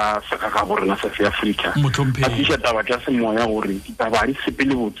ka sa ga borena sa Africa a tiša taba tša semoya gore ditaba di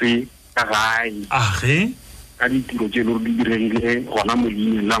sepele botse ka gae ka ditiro tše le di diregile gona mo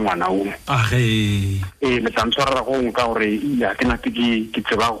leineng la ngwana o le tla ntshwarela gongwe ka gore ya ke nate ke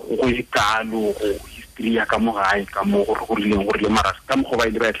tseba go e kalo go history ya ka mo gae ka mo gore go rileng gore le marasa ka mogo ba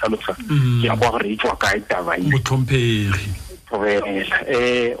ile ba e tlhalosa ke ya kwa gore e tswa kae taba motlhomphegi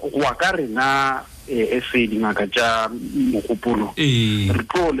wa ka rena se dingaka tša mogopolo re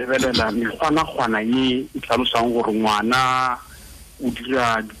tlo lebelela mekgwana ye e tlhalosang gore ngwana o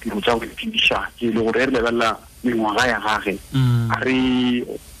dira ditiro tša go iphediša ke le gore re lebelela mengwaga ya gage a re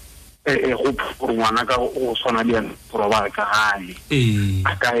go gore ngwana ka go swana le yana gore ba ka gae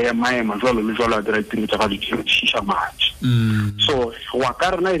a ka ema jwalo le jwalo a dira ditiro tša ga ditšiša madi so wa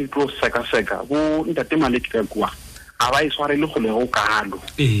ka rena e re tlo sekaseka bo ntate Maleke ka kua a ba e sware le go le go kalo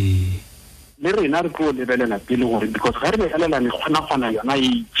le rena re tlo lebelela pele gore because ga re lebelela mekgwana yona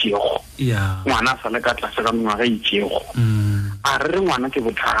e itšego ngwana sa le ka tlase ka mengwaga e itšego a re ngwana ke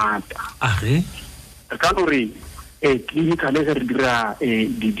bothata re ka gore clinically ge re dira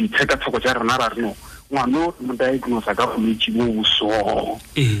ditshekatsheko tša rena ra reno ngwana mo diagnose ka bolwetse bo boso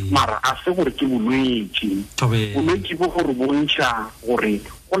mara a se gore ke bolwetse bo gore bontšha gore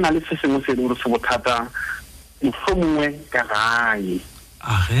go na le se sengwe se le gore se bothata mohlomongwe ka gae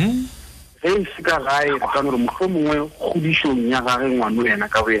ge se ka gae re ka gore mohlomongwe kgodišong ya gage ngwana yena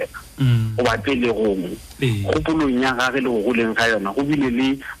ka bo yena go ba pele gongwe kgopolong ya gage le go goleng ga yona go bile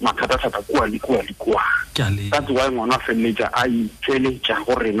le mathata-thata kua le kua that's why ngwana a feleletša a itšweletša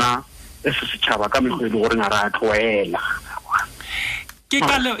go rena se setšhaba ka mekgwa e le gore ngara a tloela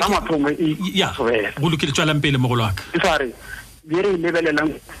ka mathomo go lokile tswalang pele mogolo wa ka ke sare be re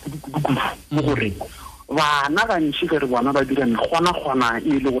lebelelang kudu mo gore bana gantši ge re bona ba dira mekgwana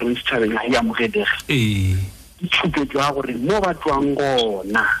e le gore setšhabeng ga e amogelege ditšhupetso ya gore mo ba tswang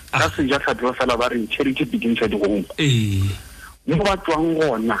gona ka sejatlhapi ba fela ba re charity begins at home mo ba tswang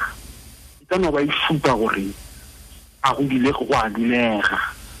gona e ka no ba isupa gore a go dile go a dulega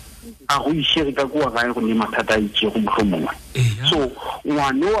a go išege ka kua gae go le mathata a itšego mohlomongwe so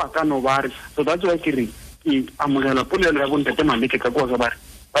ngwane o a ka no ba re so that's why ke re ke amogela polelo ya bontate Maleke ka kua ka ba re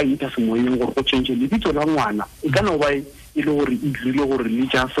ba ita semoyeng gore go change lebitso la ngwana e ka no ba e le gore e dirile gore le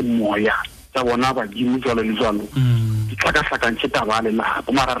tša semoya tša bona badimo jalo le jalo di tlhakatlhakantšhe taba a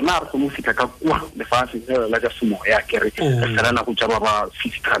lelapa mara rena re kgone go fitlha ka kua lefatshe la tša semoya ke re felela go tša ba ba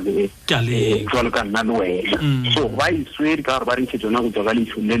physical jalo ka nna le wena so ba iswere ka gore ba rentšhe tsona go tswa ka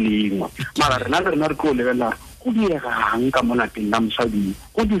leitlhong le lengwe mara rena re tlo lebelela go diegang ka mo lapeng la mosadi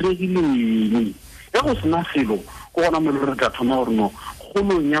go diregileng ge go sena selo go gona mo le re tla thoma gore no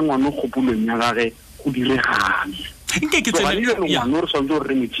kgolong ya ngwana kgopolong ya gage go diregang nke ke tsela ya no re santse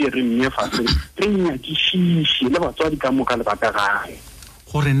re metsi re mme fatshe re nyakišiše le batswadi ka moka le baka gae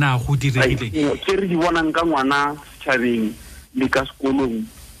gore na go diregile ke re di bonang ka ngwana setšhabeng le ka sekolong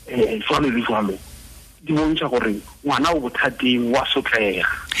jalo le jalo di bontšha gore ngwana o bothateng wa sotlega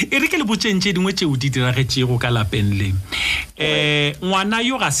e re ke le botsentše dingwe tšeo di diragetšego ka lapeng le ngwana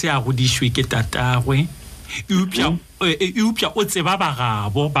yo ga se a godišwe ke tatagwe eupša o tseba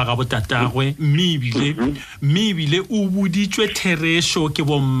bagabo tatagwe mme ebile o boditšwe thereso ke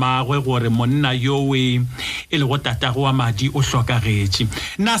bommagwe gore monna yowe e le go tatagwe wa madi o hlokagetše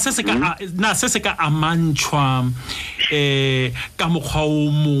na se se ka amantšhwa ka mokgwa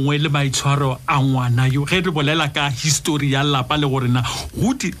o mongwe le maitshwaro a ngwana yo ge re bolela ka history ya lapa le gore na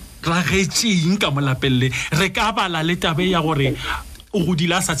go diragetšeng ka molapelle re ka bala le tabe ya gore o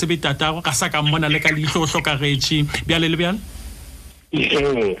godile a sa tsebe tatago ka sa ka mmona le ka leitlho o hlokagetše bjale le bjale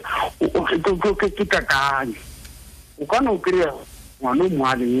ke kakanye o ka no kry-a ngwana o mo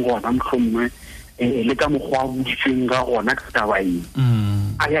a leng gona mohlomongwe le ka mokgwa a boditsweng ka gona ka tabaeng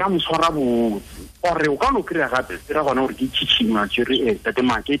a ya moswara botse ore o ka no kry-a gape ra gona gore ke tšhitšhingwa tšere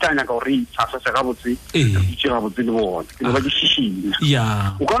tatemake e tla nyaka gore itshasase gabotse re ditše gabotse le bona ke ne ba ke šišina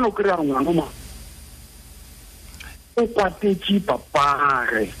o ka no kry-a gore ngwana o kwatetše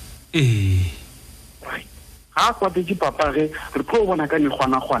papage ga a kwatetše papage re tlo bona ka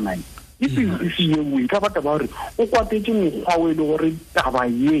mekgwana-kgwana e se yewe ka bata ba gore o kwatetše mokgwa o e le gore taba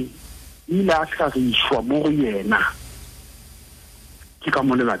ye ile a hlagišwa mo go yena ke ka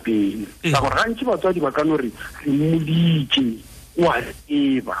mo lelapeng ka gore gantši batswadi ba ka no re re moditše o a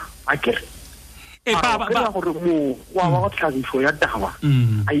tseba a kere gore mo wa go tlhagišo ya taba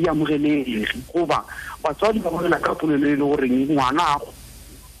a e amogelege goba batswadi ba bolela ka polelo e le gore ngwana a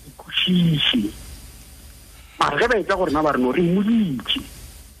ikwešiše mara ge ba etsa gore na ba re no re moditše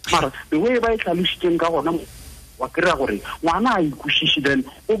mara the way ba e tlhalošitšeng ka gona wa kry-a gore ngwana a ikwešiše then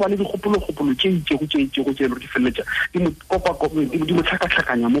o ba le dikgopolo tše itšego tše di feleletša di mo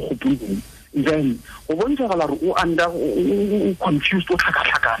tlhakatlhakanya mo kgopolong then go bontšagala gore o confused o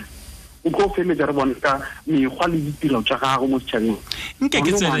tlhakatlhakane o tlo feleletša re bona ka mekgwa le ditiro tša gago mo setšhabeng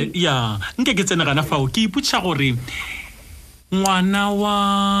nke ke tsene gana fao ke ipotša gore ngwana wa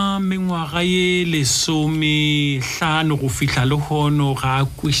mengwaga ye 15 go fihla le hono ga a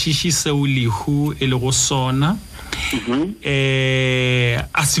kwešiše seo lehu e le go sona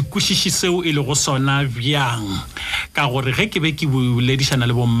a se kwešiše seo e le go sona bjang ka gore ge ke be ke boledišana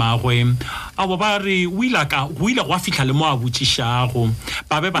le bommagwe a bo ba re o ile go a fihla le mo a botšišago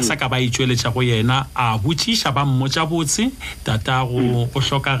ba be ba sa ka ba itšweletša go yena a botšiša ba mmotša botse tatago o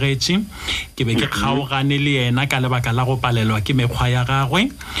hlokagetše ke be ke kgaogane le yena ka lebaka la go palelwa ke mekgwa ya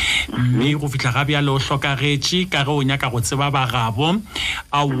gagwe mme go fihla ga bjale o hlokagetše ka ge o nyaka go tseba bagabo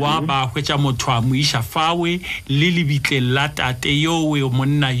a wa ba hwetša motho a moisha fawe le lebitle la tate yowe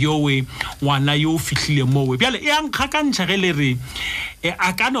monna yowe ngwana yo fihlile mowe bjale e ankgakantšha ge le re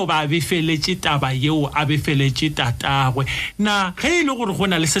a ka no ba befeletse taba yeo a befeletse tatagwe na ge e le gore go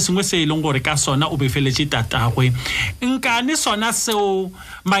na le se sengwe se e leng gore ka sona o befeletse tatagwe nkane sona seo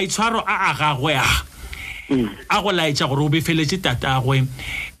maitshwaro a gagwe a go laetša gore o befeletse tatagwe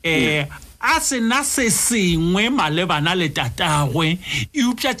a sena se sengwe malebana le tatagwe e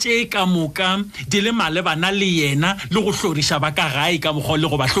upša tše ka moka di le malebana le yena le go hloriša ba ka gae ka mokgwa le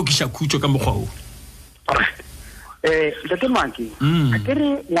go ba hlokiša khutšo ka mokgwa o Ntate Maki a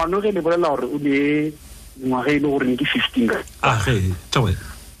kere ngwana ge le bolela gore o le ngwaga e le gore ke 15 tšawe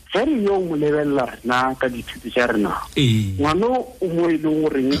fere yo mo lebelela rena ka dithuto tša rena ngwana o mo e leng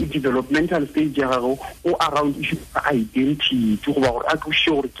gore developmental stage ya gago o around issue of identity go ba gore a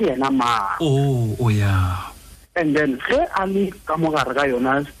kwešiše gore ke yena mang and then ge a le ka mogare ka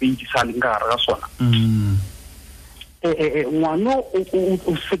yona stage sa leng ka gare ga sona ngwana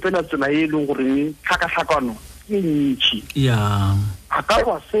o sepela tsela e leng gore tlhakatlhakano ke ntši a ka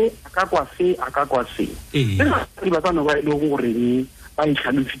kwa se ba tsano ba e leng gore ba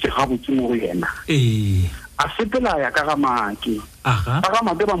itlhalositše gabotse mo go yena a sepela ya ka ga make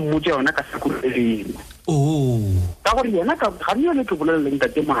ba mmotse yona ka sekoleleng ka gore yena ga nyo le ke boleleleng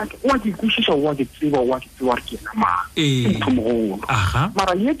tate make o a ke ikwešiša o a ke tseba gore ke yena mang ke motho mogolo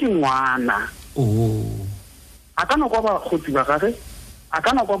mara ye ke ngwana a ka nakwa ba kgotsi ba gage a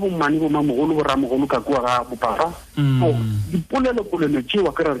ka nakwa bommane bomamogolo borramogolo ka kua ga bopapa dipolelo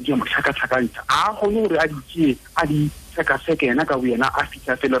tšewa ke ra re di a motlhakatlhakantšha a kgone gore a di tšee a di sekaseke yena ka boyena a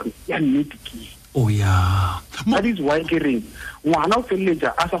fitlha fela re ya nnete ke that is why ke reng ngwana o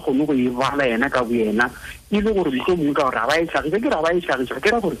feleletša a sa kgone go e bala yena ka boyena e le gore mohlomongwe ka gore a ba e tlhagiša ke ra ba e tlhagiša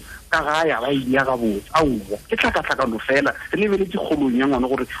ke ra gore ka gae a ba edia gabotse aowa ke tlhakatlhakano fela re lebeletse kgolong ya ngwana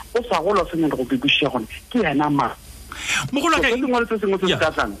gore o sa gola se nyaka go pekošiša gone ke yena mang mogolo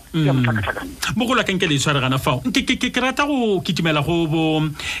ka nke le tshwaregana fao ke rata go kitimela go bo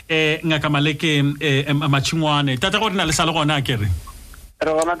ngaka Maleke Matšhingwane tata gore na le sa le gona a kere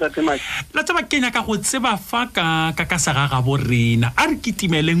la tseba ke nyaka go tseba fa ka sa gaga bo rena a re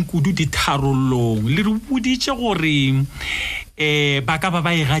kitimeleng kudu ditharollong le re boditše gore ba ka ba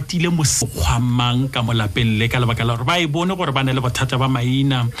e gatile mosekgwamang ka molapeng le ka lebaka la gore ba e bone gore ba ne le bothata ba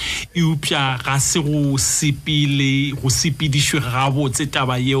maina e upša ga se go sepedišwe gabotse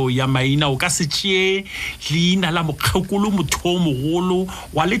taba yeo ya maina o ka se tšee leina la mokgekolo motho o mogolo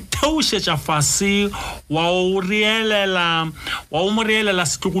wa le theošetša fase wa o mo reelela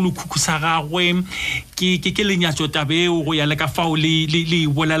setlogolokhukhu sa gagwe ke lenyatso tabeo go ya le ka fao le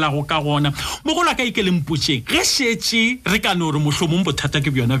bolelago ka gona mogolo a ka ike le mpotšeng ge šetše re ka no re mohlomong bothata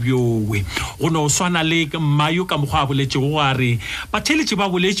ke bjona bjowe go no swana le mayo ka mokgwa a boletšego go a re batheletše ba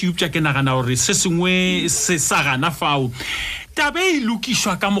boletše upša ke nagana gore se sengwe se sa gana fao tabe e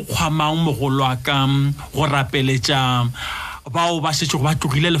lokišwa ka mokgwamang mogolo a ka go rapeletša bao ba šetše go ba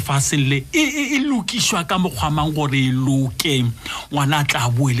tlogile lefaseng le e lokišwa ka mokgwamang gore e loke ngwana a tla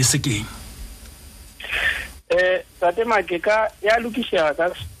boe le sekeng tate make ka ya lokišega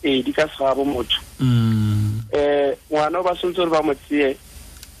ka sepedi ka segabo motho ngwana o ba swantse gore ba mo tseye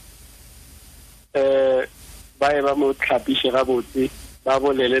ba e ba mo tlhapiše gabotse ba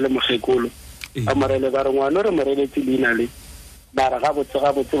bolele le mokgekolo ba morele ba re ngwana o re moreletse leina le ba re gabotse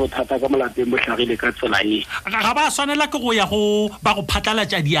bothata ka molapeng bo tlhagile ka tsela e ga ba swanela ke go ya go ba go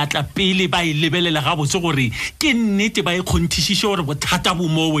phatlalatša diatla pele ba e lebelela gabotse gore ke nnete ba e kgonthišiše gore bothata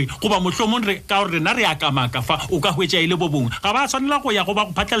bo mowe goba mohlomong ka gore rena re akamaka fa o ka hwetša e le bo bongwe ga ba swanela go ya go ba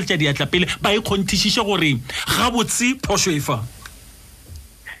go phatlalatša diatla pele ba e kgonthišiše gore gabotse phošo e fa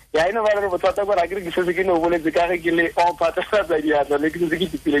ya ino ba re bothata gore a ke re ke setse ke ne o boletse ka ge ke le o phatlalatša diatla le ke setse ke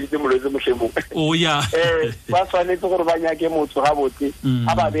dipileditse molwetse mohlomong ba tshwanetse gore ba nyake motho gabotse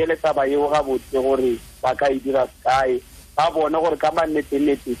a ba beele taba eo gabotse gore ba ka e dira kae ba bone gore ka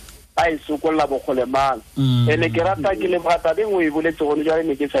mannete-nnete ba e sokolola bokgole mang ene ke rata ke lebogata bengwe e boletse gone jale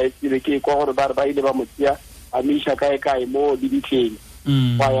ne ke sa etsile ke kwa gore ba re ba ile ba motsia a meiša kae mo dibitleng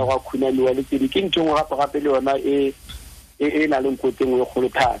ba ya go khunamiwa le tsedi ke ntho ngwe gape le yona e na leng kotsi ngwe kgolo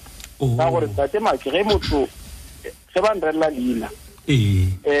thata ka gore tate make ge motho ge ba nrelela leina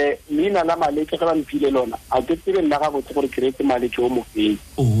leina la Maleke ge ba mphile lona a ke tsebe nna gabotse gore ke reetse Maleke o mofeng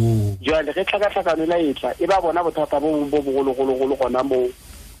jale ge tlhakatlhakano la etla e ba bona bothata bo bogologologolo gona mo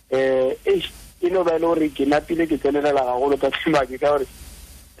e no ba e le gore ke napile ke tsenelela gagolo ka tshimake ka gore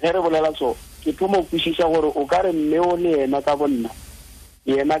ge re bolela so ke thomo kwešiša gore o ka re mme o le yena ka bonna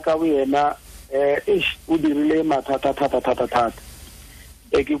yena ka bo yena o dirile mathata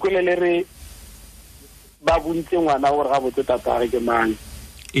ke kwele le re ba bontse ngwana gore gabotse tatagwe ke mang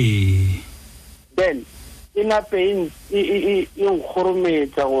then ina pain e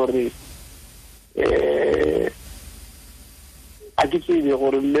nkgorometsa gore a ke tsebe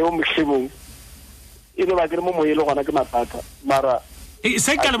gore leo mohlebong e be ba ke mo moyelo gona ke mathata mara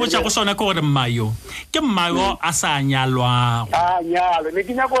se ka le botsa go sona ke gore mmayo ke mmayo a sa nyalwa nyalo ne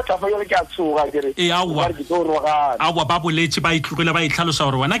ke nyako tla fa yo ke a tsoga ke re awa ba boletše ba itlogela ba itlhalosa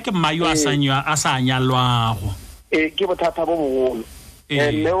gore wena ke mmayo a sa nyalwago ke bothata bo bogolo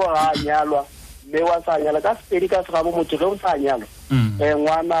mme wa nyalwa mme wa sa nyala ka sepedi ka se ga bo motho ge o sa nyalwa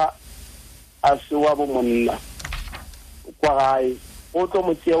ngwana a se wa bo monna kwa gae o tlo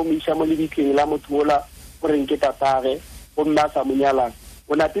mo tšea o mo iša mo lebitleng la motho ola o reng ke tatage o nna sa mo nyalang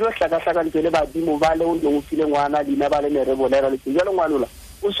o napile o hlakahlakantse le badimo ba le o neng o file ngwana leina ba le ne re bolera le teng jalo ngwana ola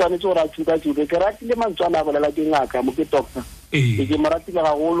o tshwanetse gore a tšuka-tšuke ke ratile mantswana a bolela ke ngaka mo ke doctor ke mo ratile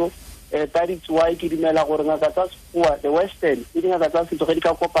gagolo that is why ke dimela gore ngaka tsa sekgowa the western ke dingaka tsa setso ge di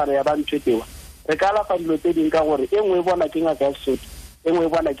ka kopana ya ba ntho tewa re ka alafa dilo tse ding ka gore e nngwe e bona ke ngaka ya sesotho e nngwe e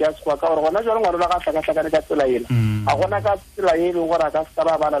bona ke ya sekgowa ka gore gona jalo ngwana ola ga hlakahlakane ka tsela ela a gona ka tsela e leng gore a ka se ka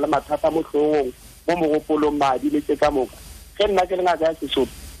ba bana le mathata mo tlhogong mo mogopolong madi le tse ka moka ge nna ke le ngaka ya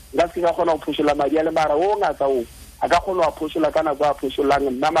sesotho nka se ka kgona go phosola madi a le mara o ngaka o a ka kgona go phosola ka nako a phosolang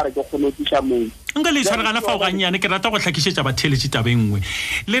nna mara ke kgone go tiša mong nka le tshwaragana fa o gannyane ke rata go tlhakišetša batheletše taba nngwe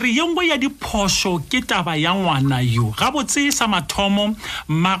le re ye nngwe ya diphoso ke taba ya ngwana yo ga botse sa mathomo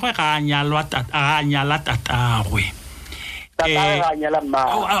mmagwe ga a nyala tatagwe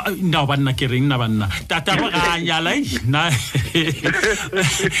no banna ke reng na banna tatagwe ga a nyala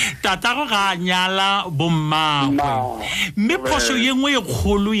tatagwe ga a nyala bommagwe mme phoso ye nngwe e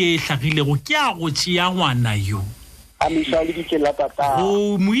kgolo ye e tlhagilego ke a go tšea ngwana yo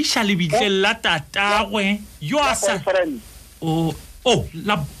mo iša lebitleng la tatagwe yo a sa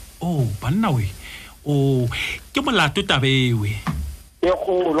banna we ke molato tabewe e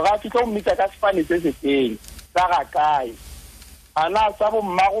kgolo ga fitlha o mmitsa ka sefane se se teng sa ga kae ana sa bo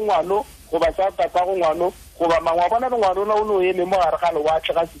mmago ngwano goba sa tatago ngwano goba mangwa bona ngwano na o no eme mo gare ga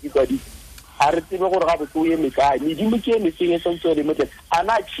lewatle ga sedikwadisa a re tsebe gore ga botse o eme kae medimo ke emetseng e santse re motle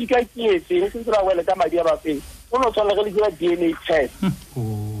ana tšhika ke etseng se se ra wele ka madi a bafeng o no tshwanele ge le dira DNA test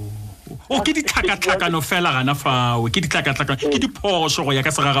ke ditlhakatlhakano fela gana fao ke ditlhakatlhakano ke diphoso go ya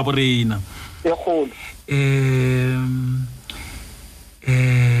ka segaga borena e kgolo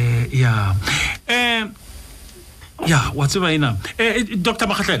wa tseba ena Dr.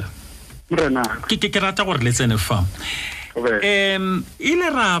 Makgatlela ke rata gore le tsene fa ile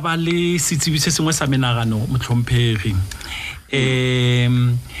ra ba le setsibi se sengwe sa menagano motlhomphegi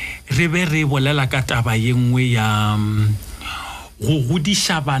re be re bolela ka taba ye nngwe ya go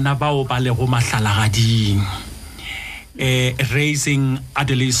godiša bana bao ba le go mahlalagading raising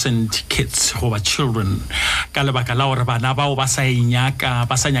adolescent kids goba children ka lebaka la gore bana bao ba sa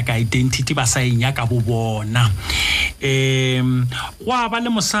nyaka identity ba sa nyaka bo bona wa ba le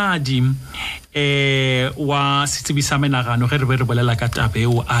mosadi wa setsibi sa menagano ge re be re bolela ka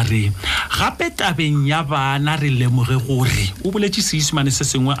tabeo a re gape tabeng ya bana re lemoge gore o boletše seesimane se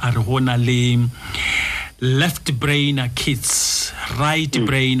sengwe a re gona le left brainer kids right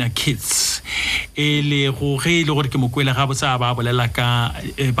brainer kids le go ge le gore ke mokwele ga botsa ba bolela ka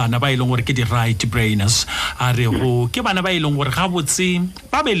bana ba ileng gore ke di right brainers a re go ke bana ba ileng gore ga botse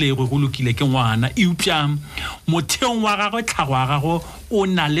ba belego go lokile ke ngwana e upša motheong wa gagwe tlhago wa gago o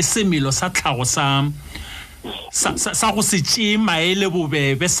na le semelo sa tlhago sa go se tšee maele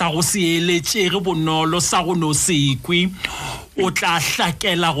bobebe sa go se eletšege bonolo sa go no sekwe o tla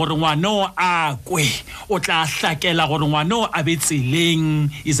hlakela gore ngwana a kwe o tla hlakela gore ngwana a be tseleng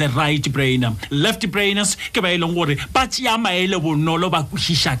is a right brainer left brainers ke ba ileng gore ba tšea maele bonolo ba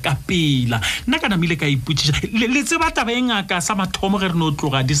kwešiša ka pela nna ka namile ka ipotšiša le tseba tabe e ngaka sa mathomo ge re no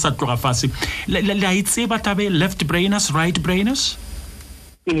tloga di sa tloga fase le a itseba tabe left brainers right brainers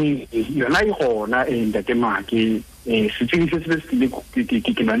yona e gona ntate Maki setšhedi se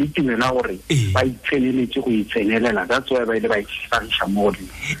se ke na le tumela gore ba itseneletse go itsenelela ka tsoa ba ile ba itšhagiša mole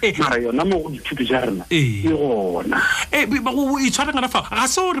mara yona mo go dithuto tša rena e gona e tshwara ngana fa ga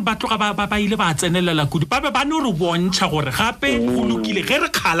se gore ba tloga ba ile ba tsenelela kudu ba be ba no re bontšha gore gape go lokile ge re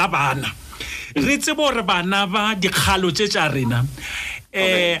kgala bana re tsebe gore bana ba dikgalo tše tša rena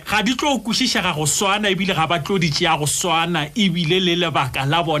ga di tlo kwešiša go swana ebile ga ba tlo di tšea go swana ebile le lebaka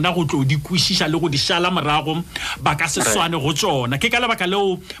la bona go tlo di kwešiša le go di šala morago ba ka se swane go tsona ke ka lebaka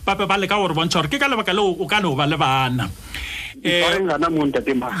leo ba leka gore bontšha gore ke ka lebaka leo o ka no ba le bana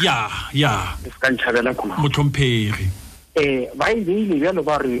motlhomphegi ba e beile bjalo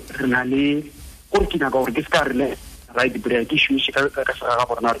ba re na le gore ke naka gore ke se ka re le right brain ke šomiše ka segaga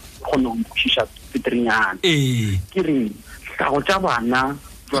gorena re kgone go kwešiša peterinyana ke re go tša bana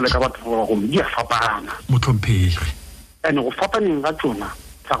jwale ka batho ba go di a fapana motlhomphegi ene go fapaneng ga tsona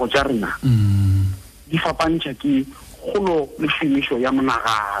tsa go ja rena di fapantšha ke kgolo le šomišo ya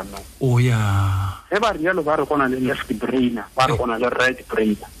monagano ge ba re jalo ba re gona le left brainer ba re gona le right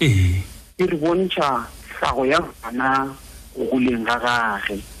brainer e re bontšha tlhago ya ngwana go goleng ga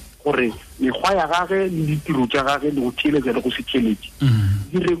gage gore mekgwa ya gage le ditiro tša gage le go theeletša le go se theeletse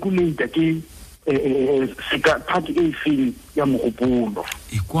di regulata ke part e feng ya mogopolo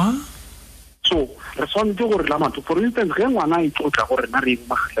so re tshwanetse gore la matho for instance ge ngwana e tlotla gore na re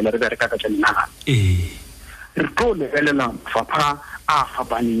magatlhela re bereka ka tša menagano re tlo lebelela mafapha a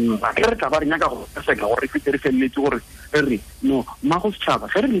fapaneng ke re tla ba re nyaka go seka gore re feleletse gore re no mmago setšhaba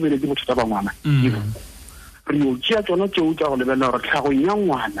ge re lebeletse bothata ba ngwana re yo tšea tsona tšeo tša go lebelela gore tlhagong ya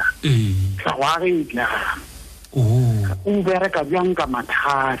ngwana tlhago a ge e tlang o bereka bjang ka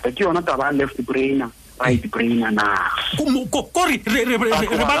mathata ke yona taba left brainer right brainer na kore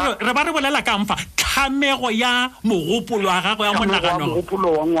re ba re bolela ka mfa tlhamego ya mogopolo wa gagwe ya monagano mogopolo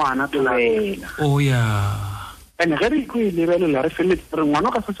wa ngwana tloela ene ge re iko e lebelela re feletse re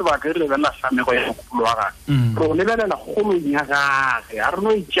ngwana ka se sebaka re lebelela tlhamego ya mogopolo wa gagwe re go lebelela kgolong ya gage ga re no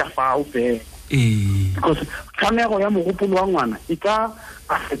itšea fao fela because tlhamego ya mogopolo wa ngwana e ka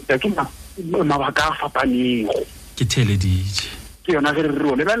affecta ke mabaka a fapanego ke theleditše ke yona ge re re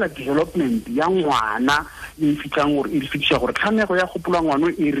o lebelela development ya ngwana e fitlhang gore e fitlha gore tlhamego ya kgopolo wa ngwana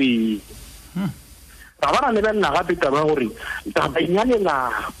e re ra ba ra lebelela gape taba gore tabeng ya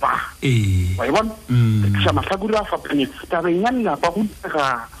lelapa wa e bona sa mahlakore a fapaneng tabeng ya lelapa go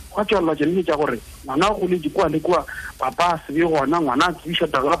direga go tswalelwa tšhelete tša gore ngwana go le dikwa le kwa papa a sebe gona ngwana a tsebiša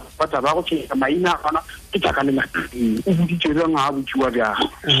taba go tšhea maina a gona ke tšaka lelapeng o boditše bjang a botsiwa bjang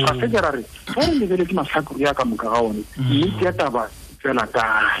ga se ke ra re ge re lebeletse mahlakore ya ka moka ga one nnete ya taba tswela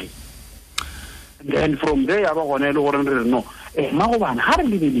kae then from there ya ba gona e le gore re re no mma go bana ga re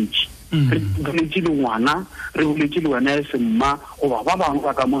lebeletse re boletse le ngwana re boletse le wena e semma goba ba bangwe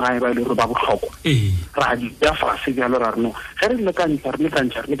ba ka mogae ba e le gore ba botlhokwa ra di ya fase bjalo ra reno ge re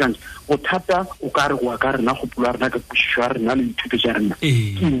lekantšha bothata o ka re goa ka rena kgopolo ya rena ka kwešišo ya rena le dithuto tša rena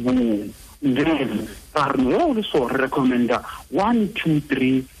then ra reno o le so re recommenda 1 2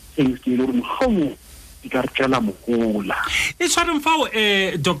 3 things ke e le gore mohlomong di ka re tšwela mokola e tshwareng fao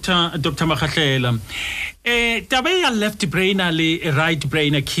dr Magahlela taba ya left brainer le right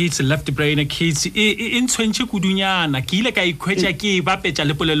brainer kids left brainer kids e ntshwentše kudunyana ke ile ka ikhwetša ke bapetša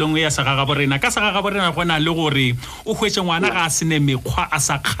le polelong ya sagagaborena ka sagagaborena gona le gore o hwetše ngwana ga a sene mekgwa a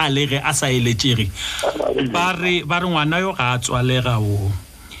sa kgalege a sa eletšege ba re ngwana yo ga a tswalega o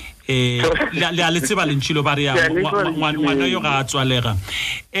le a le tseba lentšhilo ba re ya ngwana yo ga a tswalega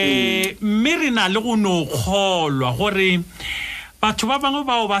mme re na le go no kgolwa gore batho ba bangwe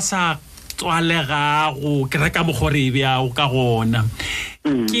bao ba sa tswalegago ke reka mogore bjao ka gona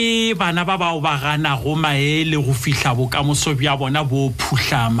ke bana ba bao ba ganago maele go fihla bokamoso bja bona bo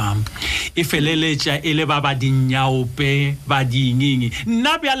phuhlama e feleletša e le ba ba dinnyaope ba dinging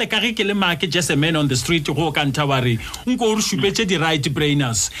nna bjale ka ge ke le make just a man on the street go ka ntha ba re nko o re šupetše di-right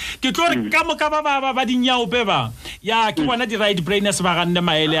brainers ke tlo re ka moka ba dinnyaope ba ya ke bona di-right brainers ba ganne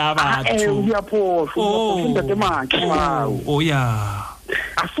maele a batho ya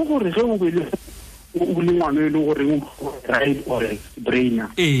a se gore ge o le ngwana e le gore right or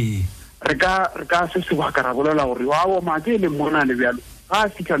brainer re ka se sebaka ra bolela gore wa make le mona le bjalo ga a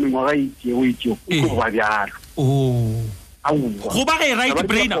fitlha mengwaga itšeo o ba bjalo go ba ge right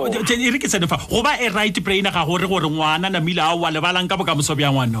brainer e re ke senefa go ba e right brainer ga gore ngwana namile a wa lebalang ka bokamoso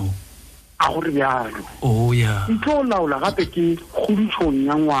bja ngwana a gore bjalo e tlo laola gape ke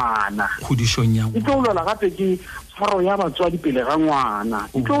kgodišong ya ngwana e tlo laola gape ke tshwaro ya batswadi pele ga ngwana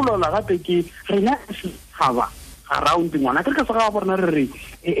e tlo laola gape ke rena setšhaba around ngwana ke ka se ga bona re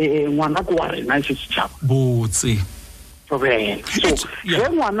ngwana ko wa rena e setšhaba botse so ge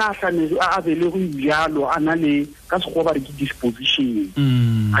ngwana a bele go bjalo a na le ka sekgowa ba re ke disposition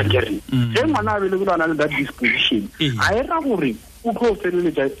a kere ge ngwana a bele go na le that disposition a era gore o tlo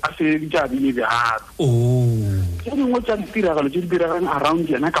feleletša a feleletša a bile bjalo tse dingwe tša ditiragalo tse di diragang around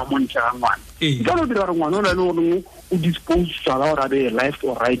yena ka montšha ga ngwana ka no dira gore ngwana o na le gore o dispose tsala gore a be left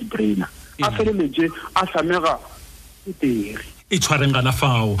or right brainer a feleletše a hlamega e tere e tshwareng gana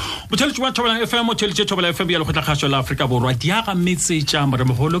fao motheletši wa thobalang fm motheletše thobala fm ya lekgotla la Afrika Borwa Diagametse tša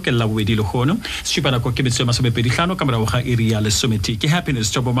moremogolo ke la bobedi le kgono setšhipanako ke metso ya 25 ka morago ga iri ya lesomete ke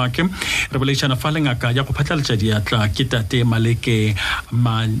happiness tšobomake re boledišana fa lengaka ya go phatlaletša diatla ke tate Maleke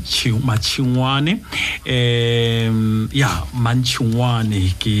Mantšhingwane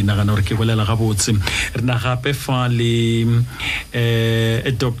Mantšhingwane ke nagana gore ke bolela gabotse re na gape fa le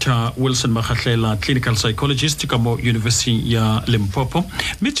Dr. Wilson Magahlela clinical psychologist ka mo university ya ka Limpopo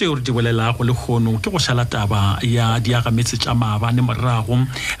mme tšeo re di bolelago le kgono ke go šala taba ya Diagametse tša maabane morago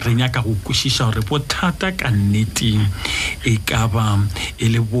re nyaka go kwešiša gore bothata ka nnete e ka ba e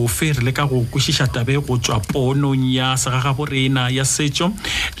le bofe re le ka go kwešiša tabe go tšwa ponong ya segagaborena ya setšo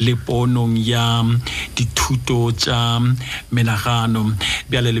le ponong ya dithuto tša menagano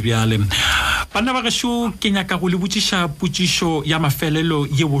bjale le bjale. Bana ba gešo ke nyaka go le botšiša potšišo ya mafelelo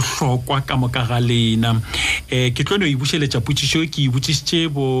ye bohlokwa ka moka ga lena. Ke tlo no e bušeletša potšišo ke e botšišitše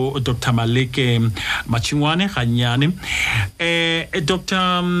bo Dr. Maleke Matšingwane gannyane. Dr.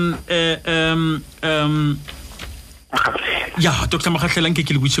 Dr. Magahlelang ke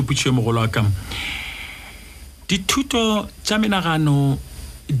le botšiše potšišo ye mogolo wa ka. Dithuto tša menagano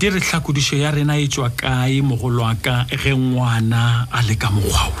di re hlakodišo ya rena e tšwa kae mogolo wa ka ge ngwana a le ka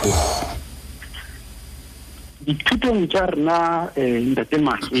mokgwa wo? Dithutong tša rena ntate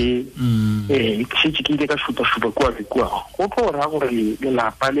Make ke šetše ke ile ka šupa kua le kua go tlo ra gore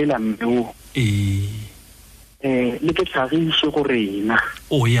lelapa le la mmeo le ke tlhagiše go rena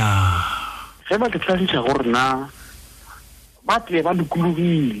ge ba ke tlhagiša go rena ba tle ba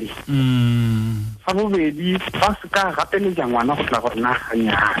lokologile sa bobedi ba se ka gapeletša ngwana go tla gore na ga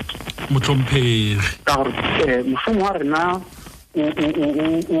nyake motlhomphegi ka gore mošomo wa rena ke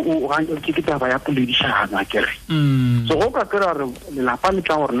taba ya boledisana kere so go ka kera re lelapa le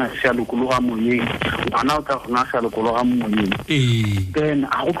tla gore na se a lokologa moyeng ngwana o tla gona se a lokologa moyeng then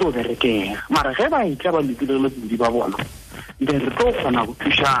a go tlo berekega mara ge ba itla ba lekilele bodi ba bona then re tlo kgona go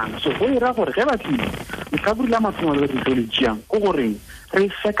thušana so go ira gore ge ba tlile letlhaburi la mathomo le re tlo le tšeang ko goreng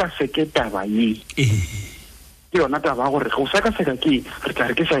re sekaseke taba ye ke yona taba gore go sekaseka ke re tla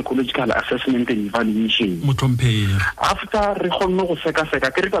re ke psychological assessment and evaluation motlhomphegi after re kgonne go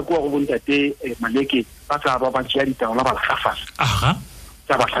sekaseka ke re ka kua go bontate Maleke ba tsa ba ba tšea ditaola ba lagafasa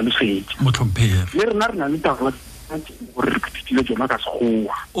tsa ba tlhalosetša motlhomphegi le rena re na le taola gore re phethile tsona ka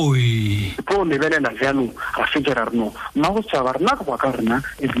sekgowa tlo lebelela jalo ga fetse ra reno mma go setšhaba rena ka ka rena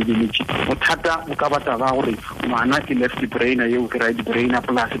e lebeletše bothata bo ka bata ba gore ngwana ke left brainer yeo ke right brainer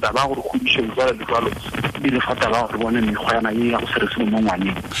plus taba gore kgodišo jalo le jalo di le fata ba gore bone mekgwana ye ya go seresele mo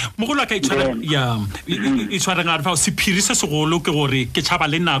ngwaneng mogolo ka e tshwareng a re fa sephiri se segolo ke gore ke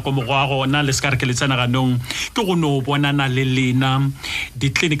tšhaba le nako mogo wa gona le se ka re ke le tsenaganong ke go no bonana le lena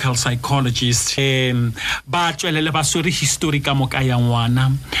di-clinical psychologist ba tswelele ba swere history ka moka ya ngwana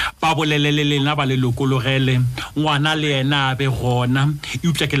ba bolelele lena ba le lokologele ngwana le yena a be gona e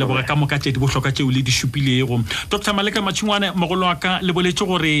upša ke leboga ka moka tše di bohlokwa tšeo le di šupilego. Dr. Maleka Matšingwane mogolo wa ka le boletše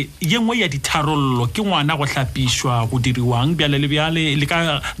gore ye nngwe ya ditharollo ke ngwana go hlapišwa go diriwang bjale le bjale le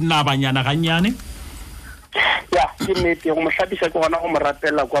ka nabanyana gannyane ke nnete go mo hlapiša ke gona go mo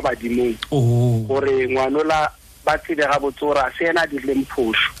rapela kwa badimong gore ngwanola ba tsebe ga botsora se ena di le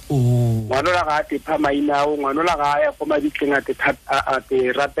mphošo ngwanola ga a tepa mainao ngwanola ga a ya go mabitleng a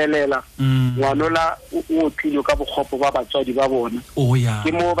te rapelela ngwanola o tlile ka bokgopo ba batswadi ba bona ke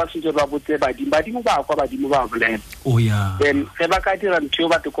mo ba setse ba botse badimo ba kwa badimo ba bolela then ge ba ka dira ntho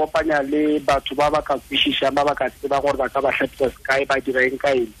ba te kopanya le batho ba ba ka kwešišang ba ba ka tseba gore ba ka ba hlapisa sekae ba dira eng ka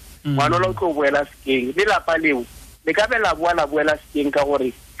eng ngwanola o tlo boela sekeng le lapa leo le ka be la boela sekeng ka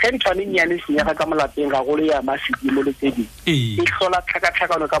gore ge nthwane nnyane senyega ka molapeng ga go le ya masedimo le tse ding e hlola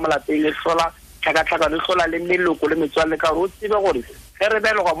tlhakatlhakano ka molapeng e hlola tlhakatlhakano e hlola le meloko le metswalle ka gore o tsebe gore ge re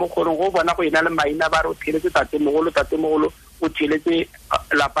belegwa mo kgonong go bona go ena le maina ba re o theletse tatemogolo o theletse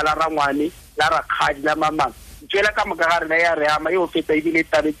lapa la rangwane la rakgadi la mamang ntšwela ka moka ga rena ya re ama e o fetsa ebile e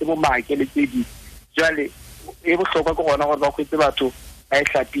tabetse bo maake le tse ding jale e bohlokwa ke gona gore ba kgwetse batho ba e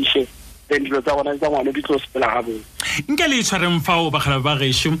hlapiše then dilo tsa gona tsa ngwane di tlo sepela gabotse nke le tshwareng fao bagala ba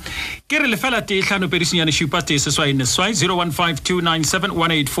gešo ke re lefela tee hlano pedisenyane šupa tee seswai neswai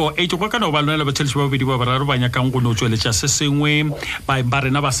 0152971848 go ka no ba lonela batšhelešo ba bobedi ba bararo ba nyakang go no tšweletša se sengwe ba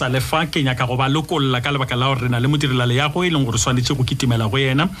rena ba sa lefa ke nyaka go ba lokolola ka lebaka la gore rena le modirelale ya go e leng gore swanetše go kitimela go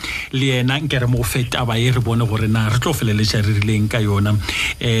yena le yena nke re mo go feta ba ye re bone gore na re tlo feleletša re rileng ka yona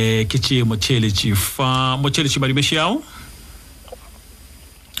ke tšee motšheletši madimešiao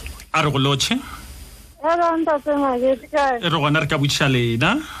a re go lotšhe re gona re ka botšiša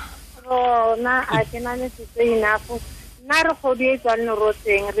lena rona a ke na lesitse inafo nna re kgodi e tswa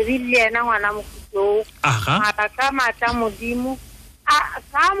lerotseng re bile yena ngwana mokhutlo mara ka matla modimo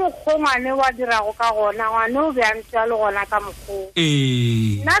ka mokgwa ngwane wa dirago ka gona ngwane o be a ntšwa le gona ka mokgwa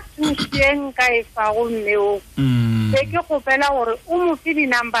nna thušeng ka e fa go mmeo se ke kgopela gore o mo fe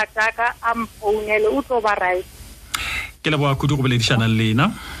dinumber tsaka a mphounele o tlo ba right ke leboa kudu go boledišana le lena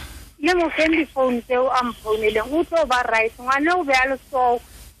le mo fendi phone tseo a mphouneleng o tlo ba right ngwane o be a le so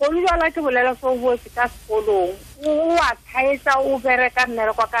go lwa ke bolela so bo se ka sekolong o a thaetsa o bereka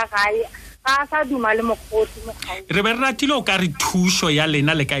mmereko ka gae ka sa duma le mokgoti mogau re be ratile o ka re thuso ya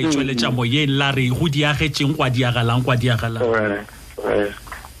lena le ka itsweletsa moyeng la re go diagetseng kwa diagalang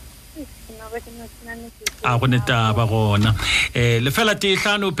a go neta ba gona le fela te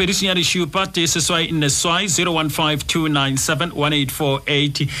hlano perisinya di shupa te seswai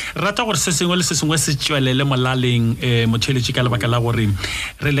 0152971848 rata gore se sengwe le se sengwe se tswelele molaleng motheletši ka lebaka la gore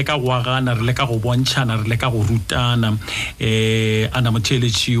re le ka go agana re le ka go bontšhana re le ka go rutana ana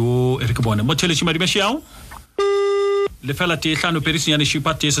motheletši o re ke bone motheletši madimešiao le fela te hlano perisinya di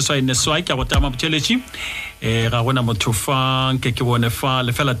shupa te seswai ke go tama motheletši ga gona motho fa ke bone fa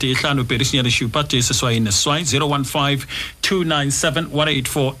le fela te hlano perisinya di shupa te seswai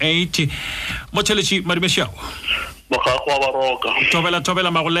 0152971848 motheletši madimešiao mogagwe wa baroka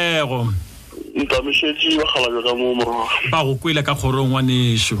tobela magolego nkamešetše ba kgalabe ka mo morago ba go kwele ka kgorong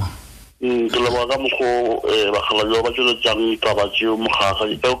ngwanešo ke leboga ka mokgo bakgalabe ba tšweletsang taba tšeo mogaga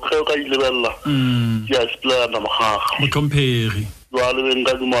ka ilebelela ke a sepolelana mogaga motlhomphegi jwale beng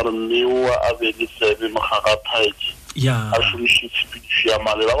ka dumare mme oa a be le sebe mogaga thaetse a šomiše tshepedišo ya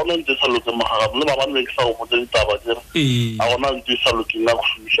male ba gona ntse sa loke mogaga le mabane be ke sa go botse ditaba kere a gona ntse sa lokeng a go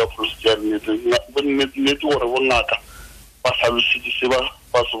šomiša polisi ya nnete gore bongaka ba hlalosedise se ba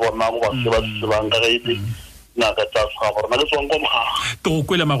se bonago ba se ba se sebang ka gaile ngaka tsa sa gore na le tswang kwa mogaga ke go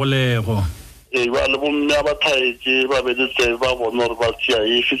kwele magolego ba le bomme a ba thaetse ba be le tsebe ba bona gore ba tšea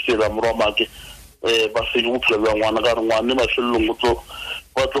efe tsela morwamake ba se go phela ngwana ka re ngwane mafelelong go tlo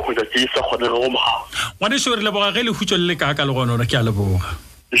ba tlo go ja ke sa kgonega go mogaga ngwaneso re leboga ge le hutso le ka le gona ke a leboga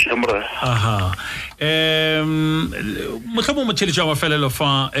shemre aha motlhomo motheletši wa mafelelo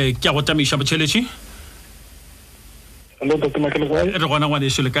fa ke a go tamaiša motheletši hello Dr. Makelekwae re gona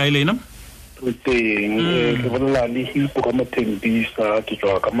ngwaneso le kae lena re teng ke bolela le hipo ka mothembisa ke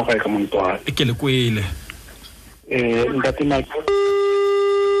tswa ka mogae ka montwana ke le kwele ntate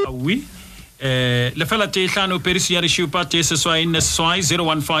oui le fela te hlano perisi ya di shupa te seswai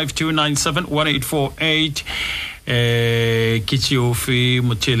 0152971848 ke tšeofe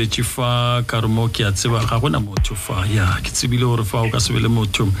motheletši fa ka re mo ke a tseba ga gona motho fa ya ke tsebile gore fa o ka se be le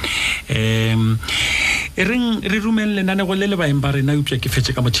motho re rumele lenanego le le baeng ba rena eupša ke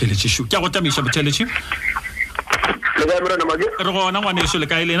fetse ka motheletši shu ke a go tamaiša motheletši re gona ngwaneso le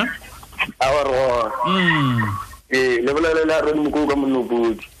kae lena le bolelela re moko ka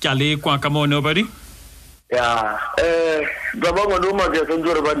monopodi ke a lekwa ka mone o badi ya ba ba ngwana o make se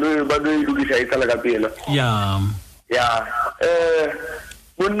ntse re ba do idukisa e tsala ka pela ya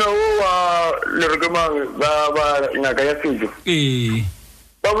monna o wa le re kemang ba ngaka ya setso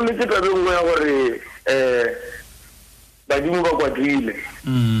ba boletse tabe nngwe ya gore badimo ba kwadile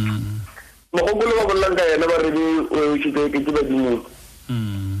mogopolo ba bolelang ka yena ba re o šitse ke badimo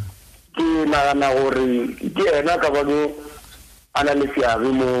ke nagana gore ke ena ka bano a na le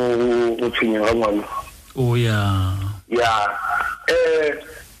seabe mo tshwenyeng ga ngwana ya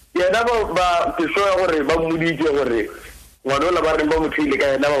yena ba peso ya gore ba mmoditse gore ngwana ola ba reng ba motheile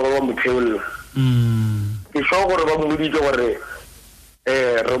ka yena ba motheolla peso gore ba mmoditse gore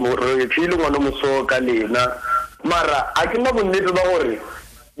re theile ngwana moso ka lena mara a ke na bonnete ba gore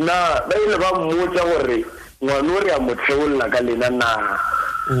na ba ile ba mmotsa gore ngwana o re a motheolla ka lena na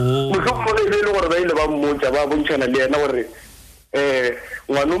mohlomongwe e le gore ba ile ba mmotsa ba bontšhana le yena gore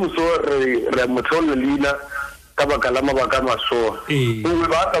ngwana moso re motheolla leina ka baka la mabaka a maso ongwe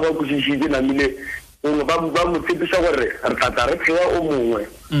ba ka ba kwešišitše namile ongwe ba mo tshepisa gore re tlatla re phea o mongwe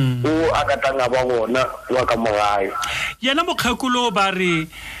o a katanga ba gona wa ka mogae yena mokgekolo ba re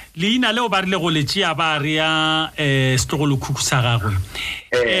leina leo ba rile go letšea ba re ya setlogolokhukhu sa gagwe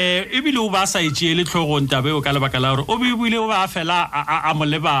ebile o ba sa etšee le tlhogong tabeo ka lebaka la gore o bebile o ba fela a mo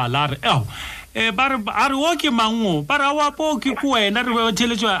lebala a re a re o ke mango ba re a wapo ke ko wena re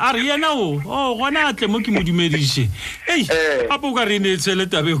theletšwa a re yena o gona a tle mo ke modumediše gape o ka re neetse le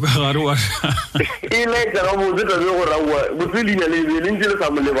tabeo ka gare wa e laetša ga botse tabeo gore aowa botse leina le ntse le sa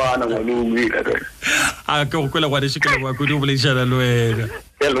mo lebana ngwane o moeka a ke go kwela ngwaneše ke leboa kudu o boledišana le wena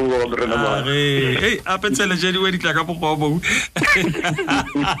ape tseletše diwe di tla ka mokgwamong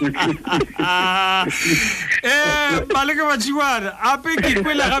maleke matšhingwana ape ke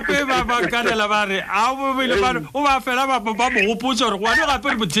kwela gape ba kanela ba re o ba fela ba mogopotsa gore ngwane gape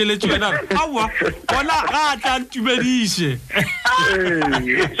re motheletše wena aowa gona ga a tla ntumediše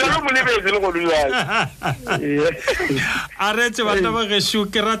a retse batho ba gešo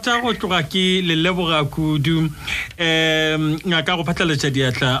ke rata go tloga ke leleboga kudu ngaka go phatlaletša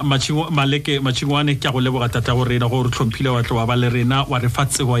diatla matšhingwane ke a go leboga tata go rena gore tlhomphile wa tlo wa ba le rena wa re fa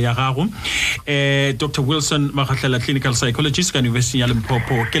tsebo ya gago Dr. Wilson Magahlela clinical psychologist ka University ya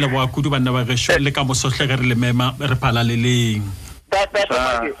Limpopo ke leboga kudu banna ba gešo le ka mosotlhe ge re le mema re phala le leng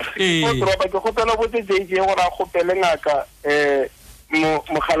ke gopela botse JJ gore a gopele ngaka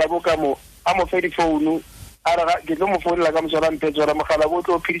mogala bo ka mo a mo fe di phone a re ke tlo mo founela ka mosora mpetso ra mogala bo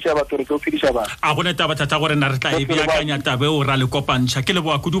tlo phidisa batho re tlo phidisa ba a gone taba thata gore na re tla e beakanya tabe o ra le kopantsha ke le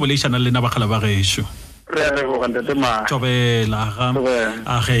boa kudu boleishana le na bagala ba gesho re go ntate ma tobela ga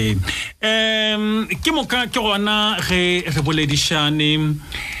age ke moka ke gona ge re boledishane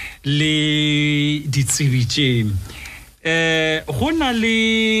le ditsebitse go na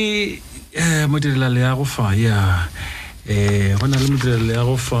le modirela le ya go fa ya go na le modirela ya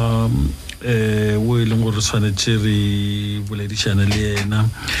go fa wo e leng gore tshwanetse re boledishane le yena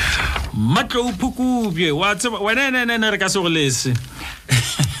matlo o phukubye wa tseba wena re ka se go lese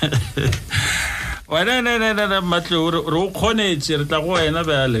wena matlo re o kgonetse re tla go wena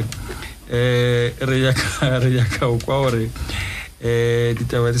bjale re ya ka o kwa gore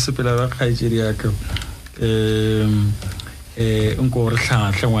ditaba di sepela ba kgaitsedi yaka nko re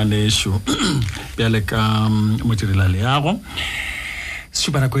tlhatlhe ngwanesho bjale ka modirela le yago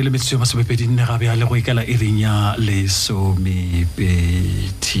Subana ko ile metso ma sebepedi nne ga bya le go ikala irinya le somepedi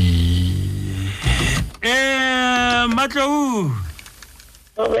matlo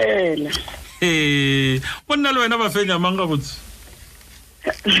Obela monna le wena ba fenya manga botse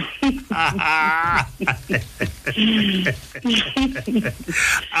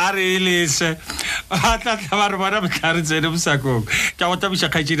are ilese atla ba re bona btlare tsene bosakong ka go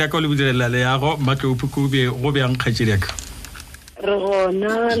tabisha khaitshedi ka le budirela le yago matlo phukube go bjang khaitshedi ka re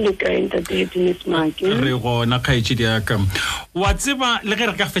gona le ka entertainment market re gona khaitshedi ka wa tseba le ge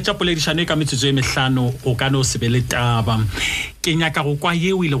re ka fetša poledishane ka metsotso e mehlano go ka no se be le taba ke nyaka go kwa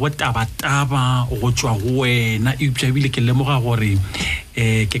yeo ile go taba go tswa go wena e bile ke lemoga gore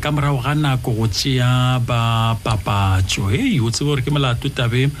ke ka morago ga nako go tšea ba papatšo o tsebe gore ke molato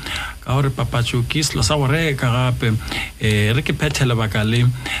tabe ka gore papatšo ke selo sa go reka gape re ke phethele baka le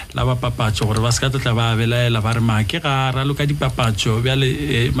la ba papatšo gore ba se ka tla ba belaela ba re make ga raloka dipapatšo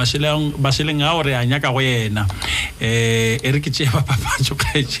bjale mašeleng a gore a nyaka go yena e re ke tšea ba papatšo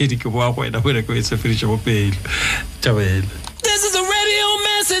kgaetšedi ke boa go wena bore ko e tsefediše go pele tabele. This is a radio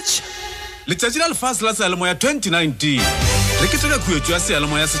message. Letšatši la lefase la sealemoya 2019 re keteka khuetšo ya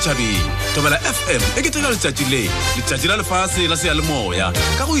sealemoya setshabeng tobela FM e keteka letšatši le letšatši la lefase la sealemoya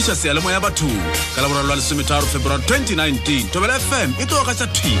ka go iša sealemoya bathong ka laboraro la 13 February 2019 tobela FM e togatša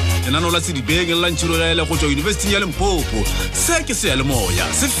thwi lenaneo la sedibeng le la ntšhiroele go tšwa yunibesithing ya Limpopo se ke sealemoya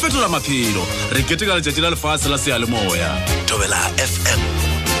se fetola maphelo re keteka letšatši la lefase la sealemoya tobela FM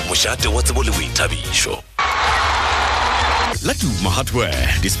mošate wa tsebo le boithabišo. Latuma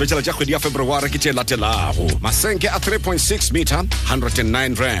hardware dispecial tša kgwedi ya February ke tše latelago masenke a 3.6 meter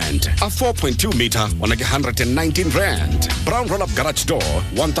 109 rand a 4.2 meter ona ke 119 rand brown roll up garage door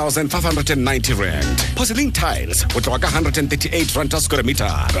 1590 rand porcelain tiles go tloga ka 138 rand a square meter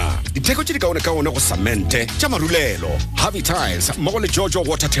ditheko tše di kaone go samente tša marulelo heavy tiles mmogo le Jojo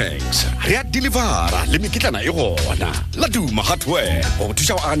water tanks re a delivera le mekitlana e gona Latuma hardware go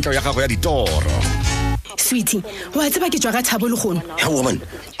thuša go agantla ya gago ya ditoro. Sweetie, wa tseba ke tswa ga thabo le gono. Ya woman,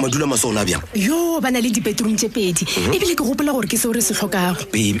 madula masona bjang. Yo, bana le di bedroom tše pedi. E bile ke gopola gore ke se re se hlokago.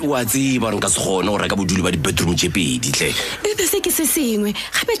 Baby, wa tseba nka se gona gore ka bodulu ba di bedroom tše pedi tle. E be se ke se sengwe,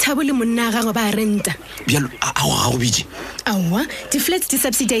 gape thabo le monna gagwe ba renta. Bjalo a go bitse. Awa, di flats di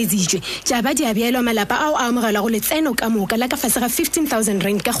subsidizitswe. Tša ba di abielwa malapa ao a amogelwa go letseno ka moka la ka fase ga 15,000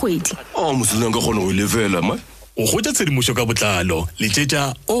 rand ka kgwedi. Oh, mosuleng ka gona go lefela ma. O gotša tshedimošo ka botlalo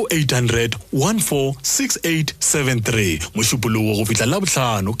letšetša 0800 146873 mošupologo go fihla la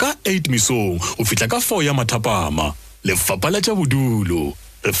bohlano ka 8 mesong go fihla ka 4 ya mathapama lefapha la tša bodulo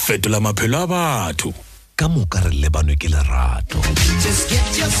re fetola maphelo a batho ka moka re lebanwe ke lerato.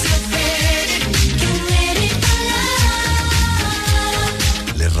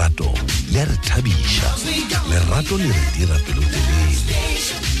 Lerato le re thabiša, lerato le re dira pelotelele,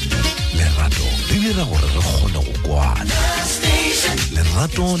 lerato le dira gore re kgone go kwana,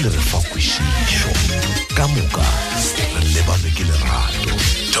 lerato le re fa kwešišo ka moka re lebanwe ke lerato.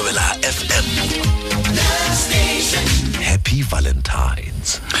 Tobela FM. Happy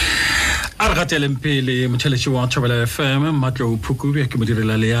Valentines. a re gateleng pele motheletši wa Tobela FM Matlo Phukube ke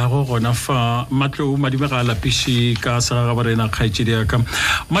modirela le yago gona fa Matlo madime ga lapiši ka sega ba rena kgaetšedi ya ka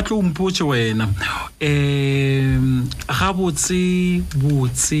Matlo mpotše wena ga botse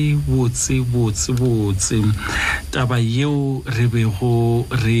taba yeo re bego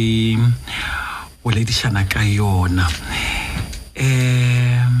re boledišana ka yona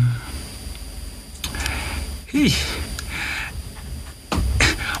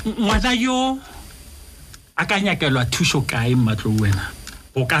Ngwana yo a ka nyakelwa thuso kae Matlo wena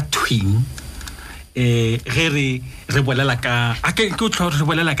go ka thwing ge re bolela ka ke o tlo re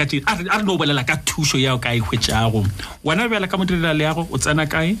bolela ka a re no bolela ka thuso ya ka ihwetšago wena bjala ka modirela le yago o tsena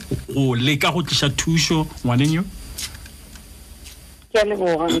kae go leka go tlisha thuso ngwanenyo ke le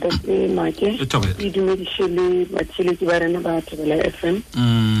go ganta ke make ke dumediše le batsheletsi ba rena ba Thobela FM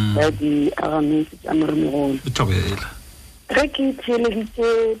ba Diagametse tsa moremogolo Thobela ge ke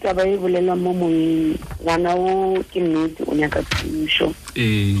theeleditše taba e bolela mo mongwe ngwana o ke nnete o nyaka thuso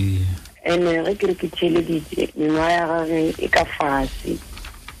ene ge ke re ke theeleditše mengwaga ya gage e ka fase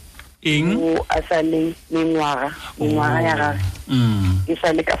o a sa le mengwaga ya gage e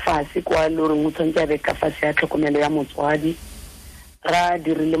sa le ka fase kwa le gore o tshwanetse a be ka fase ya tlhokomelo ya motswadi ra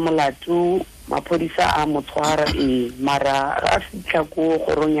dirile molato maphodisa a motshwara mara ra fitlha ko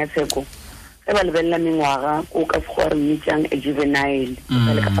kgorong ya tsheko ge ba lebelela mengwaga ko ka se go re mmitsang a juvenile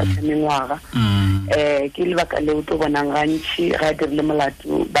ka le ka fase mengwaga ke lebaka leo to bonang gantši ga dirile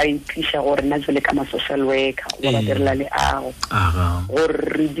molato ba itliša gore na jole ka ma-social worker go ba direla le ago gore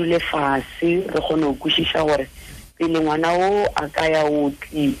re dule fase re kgone go kwešiša gore pele ngwana o a ka ya o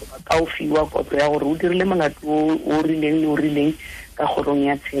ka o fiwa kopo ya gore o dirile molato o rileng le o rileng ka kgorong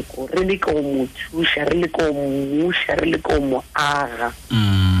ya tsheko re le ko mo thuša re le ko mmuša re le ko mo aga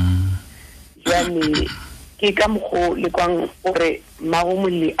jane ke ka mokgo le kwang gore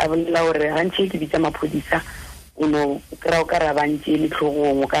magomole a bolela gore gantši ke bitsa maphodisa o no kra o ka ra bantše le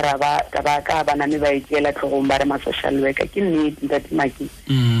tlhogong o ka ra ba ka baname ba etšela tlhogong ba re ma-social worker ke nnete ntatemaki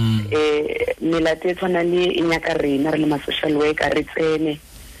melato e tshwana le e nyaka rena re le ma-social worker re tsene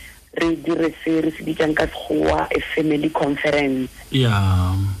re dire se re se bitsang ka sekgowa a family conference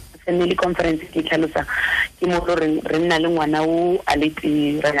family conference ke tlhalosa ke mo re nna le ngwana o a le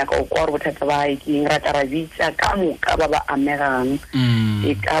ra nyaka o kwa re bothata ba hae ke ra tara bitsa ka moka ba ba amegang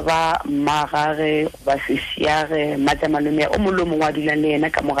e ka ba magage ba sesiage matsamalome o molomo wa dula le ena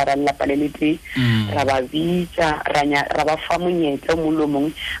ka mogara la palelete ra ba bitsa ra ba fa monyetla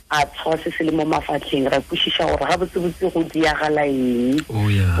molomong a tshose se le mo mafatlheng ra kwešiša gore ga botsebotse go diagala eng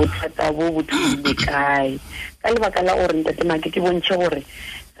bothata bo bothile kae ka lebaka la gore ntatemake ke bontšhe gore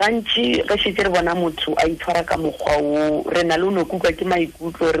gantši ge šetse re bona motho a itshwara ka mokgwa o re na le o nokuka ke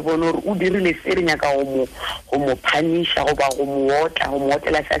maikutlo re bone gore o dirile se re nyaka go mo phaniša goba go mo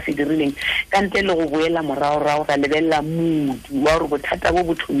otlela se a se dirileng ka ntle le go boela morago-rago ra lebelela modu wa gore bothata bo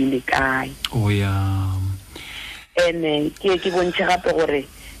bo thomile kae ene ke bontšhe gape gore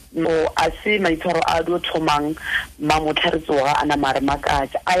a se maitshwaro a dio thomang mamotla re tsoga a namare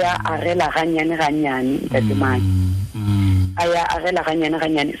makatša a ya agela gannyane ntatemane aya agela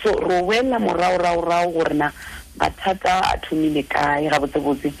gannyane so ro wela morao gore na mathata a thomile kae ga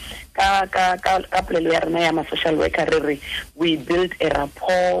botsebotse ka polelo ya rena ya ma-social worker re we build a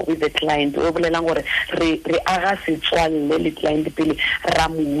rapport with the client o bolelang gore re aga setswalle le client pele ra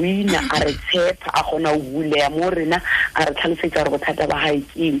moina a re tshepa a gona o bulea mo rena a re tlhalosetsa gore bothata ba hae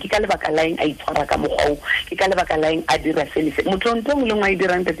ke ka lebaka laeng a itshwara ka mogwao ke ka lebaka laeng a dira selese motho nto mo lengwe a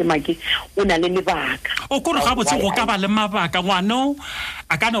dirang tatemake o na le lebaka o kore ga botse go ka ba le mabaka ngwano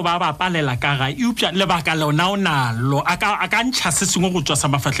a ka no ba palela ka ga eupša lebaka lona o nalo a ka ntšha se sengwe go tswa sa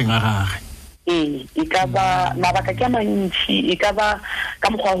mafatlheng a gage e ka ba mabaka ke a mantši e ka ba ka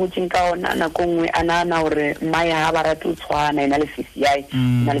mokgwa go tseng ka ona nako nngwe a naana gore mmaya ga ba rate o tshwana e na le CCI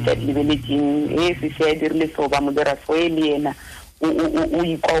na le tsa dilebeletseng CCI dirile so ba mo dira so e le ena o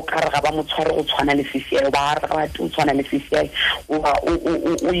ikwa o kare ga ba mo tshware go tshwana le CCI ba re ga ba o tshwana le CCI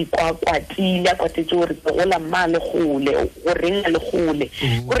o ikwa kwatile a kwatetse gore gola mma le gole go reng le gole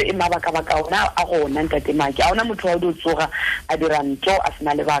gore e mabaka ona a gona ntatemake a ona motho wa o tsoga a dira ntlo a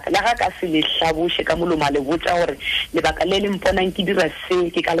sena lebaka le ga ka se le hlaboshe ka moloma le botsa gore lebaka le le mponang ke dira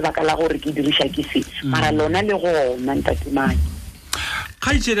se ke ka lebaka la gore ke dirisha ke se mara lona le gona ntatemake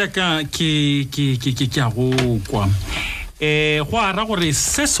ga itsere ka ke a go kwa go ara gore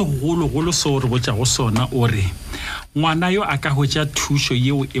se segologolo se re botsa go sona o re ngwana yo a ka hwetša thuso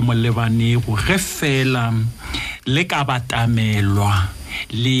yeo e mo lebanego ge fela le ka batamelwa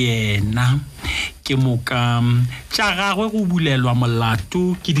le yena ke moka tša gagwe go bulelwa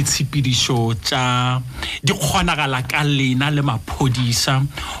molato ke ditshepedišo tša di kgonagala ka lena le maphodisa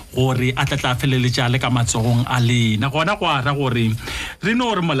gore a tlatla feleletša le ka matsogong a lena gona go ara gore re no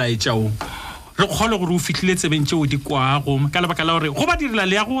gore molaetšao re kgole gore o fihlile tsebeng tšeo di kwago ka lebaka la gore go ba direla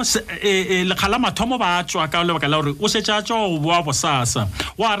le yago lekgala mathomo ba tswa ka lebaka la gore o setša tswa go boa Bosasa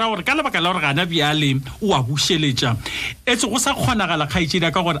wa ra gore ka lebaka la gore gana bjale o a bušeletša etse go sa kgonagala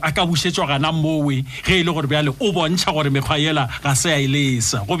kgaetšedi ka gore a ka bušetšwa gana mowe ge e le gore bjale o bontšha gore mekgwa yela ga se a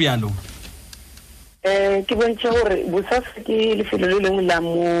elesa go bjalo ke bontšha gore Bosasa ke lefelo le lengwe la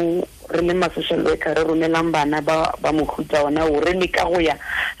mo re le ma-social worker re romelang bana ba mohuta ona o re le ka go ya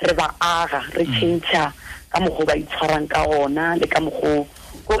re ba aga re change ka mogo ba itshwarang ka gona le ka mogo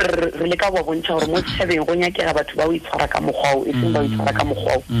re le ka ba bontšha gore mo setshabeng go nyakega batho ba o itshwara ka mogwao e seng ba o itshwara ka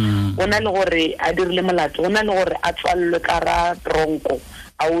mogwao go na le gore a dirile molato go na le gore a tswalelwe ka ra tronko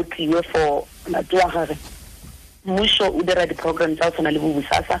a o tliwe for molato wa gage mmuso o dira di-program tsa go tshwana le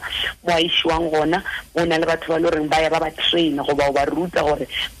Bosasa mo a isiwang gona mo na le batho ba le goreng ba ya ba ba traina go ba ruta gore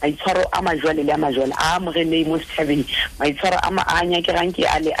maitshwaro a majwale le a majwale a amogele mo setšhabeng maitshwaro a nyakegang ke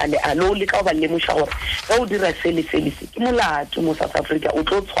ale o le ka go ba lemoša gore ga o dira sele se ke molato mo South Africa o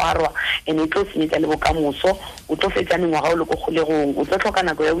tlo tshwarwa and o tlo senyetsa le bokamoso o tlo fetsa mengwaga o le ko kgolegong o tlo tlhoka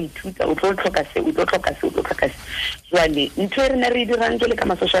nako ya go ithuta o tlo tlhoka se jwale ntho e re ne re dirang ke le ka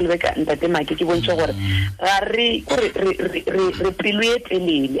ma-social worker ntate Make ke bontšhe gore ga re pelo e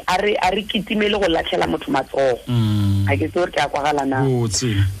telele a re kitimele go latlhela motho matsogo a ke tse gore ke a kwagalana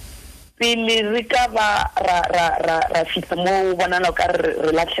pele re ka ba ra fitlha mo bonala ka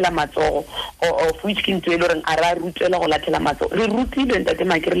re latlhela matsogo of which ke ntho e le goreng a ra rutela go latlhela matsogo re rutilwe ntate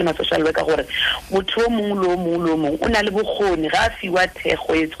Make re le ma-social worker gore motho o mongwe le o mongwe o na le bokgoni ga a fiwa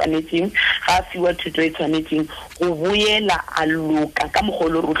thego e tshwanetseng ga a fiwa thuto e tshwanetseng go boela a loka ka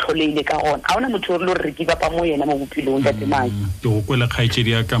mogolo re tlholeile ka gona a ona motho o re lo re give up mo yena mo bophelong ntate Make ke go kwela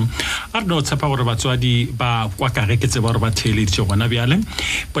kgaitsedi ya ka a re no tshepa gore batswadi ba kwa kare ke tseba gore ba theeleditse gona bjale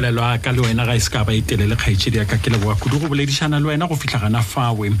polelo ka le wena ga iska ba itelele kgaitsedi ya ka ke le boa kudu go boledisana le wena go fitla gana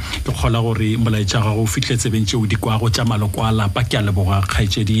fawe ke kgola gore molaetša ga go fitletse bentse o di kwa go tša maloko a lapa ke a leboga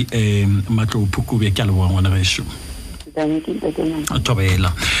kgaitsedi Matlo Phukube ke a leboga ngwana gešo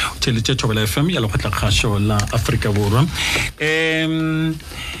Thobela o tšheletse Thobela FM ya lekgotla kgašo la Afrika Borwa e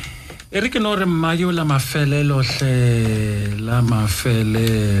re ke no re mmayo la mafelelo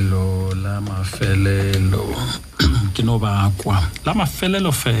ke no ba kwa la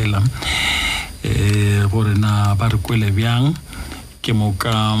mafelelo fela gore na ba re kwele bjang ke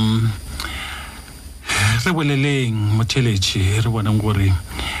moka re boleleng motheletši re bonang gore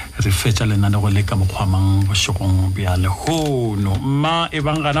re fetša lenane go le ka mokgwamang bošogong bja lehono mma e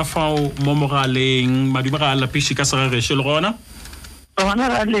bang gana fao mo mogaleng madume ga a lapiši ka segagešo le gona gona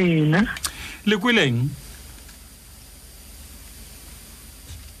ga lena le kweleng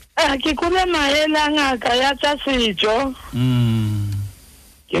ke kule maela ngaka ya tsa setšo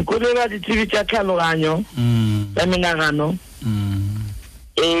ke kulela ditsebi tša tlhaloganyo tša menagano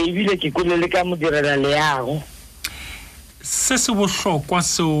ebile ke kulele ka modirela leago se se bohlokwa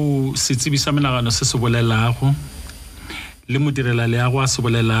seo setsebi sa menagano se se bolelago le modirela leago a se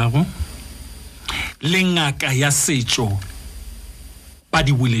bolelago le ngaka ya setšo ba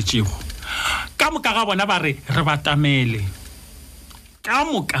di boletšego ka moka ga bona ba re re batamele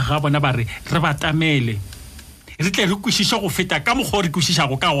re tle re kwešiša go feta ka mokgwa re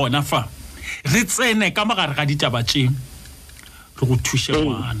kwešišago ka gona fa re tsene ka mogare ga ditaba tše re go thuše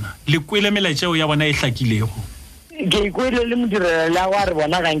ngwana le kwele melaetšeo ya bona e hlakilego ke kwele le modirela la wa re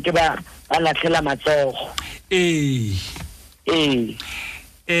bona ganke ba latlhela matsogo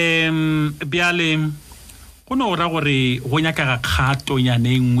bjale go no ra gore go nyakaga kgato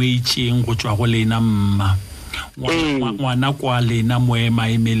nyane nngwe itšeng go tšwa go lena mma ngwana kwa lena moema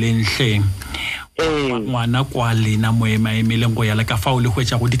emeleng hleng ngwana kwa lena moema emeleng go ya le ka fao le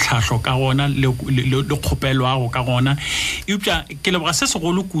hwetša go ditlhahlo ka gona le kgopelwago ka gona eupša ke leboga se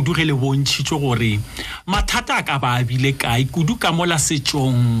segolo kudu ge le bontšhitšwe gore mathata a ka ba bile kae kudu ka mola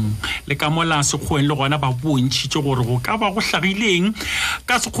setšong le ka mola sekgweng le gona ba bontšhitšwe gore go ka ba go hlagileng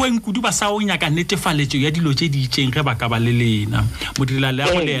ka sekgweng kudu ba sa o nyaka netefaletšo ya dilo tše di itšeng ge ba ka ba le lena modirela le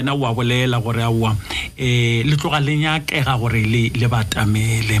go le yena o a bolela gore aowa le tloga le nyakega gore le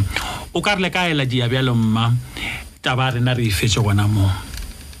batamele o ka re le ka ela dia bjalo mma taba rena re ifetše gona mo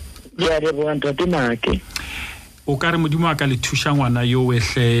ya re bo ntate Make o ka re modimo a ka le thuša ngwana yo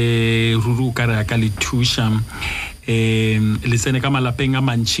wehle ruru o ka re a ka le thuša le tsene ka malapeng a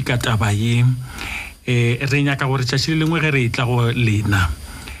mantši ka taba ye re nyaka gore tšatši le lengwe ge re tla go lena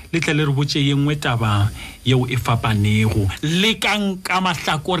le tle le re botše ye nngwe taba yeo e fapanego le kang ka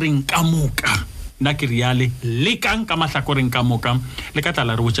mahlakoreng ka moka na ke riale le kang ka mahlakoreng ka moka le ka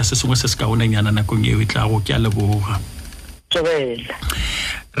tla re botša se sengwe se se kaonanyana nakong eo e tlago ke a leboga Thobela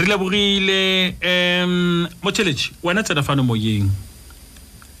re lebogile motheletši wena tsena fano moyeng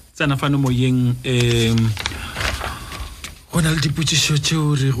go na le dipotšišo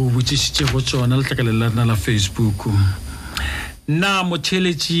tšeo re go botšišitše go tšona le tlakale la rena la Facebook na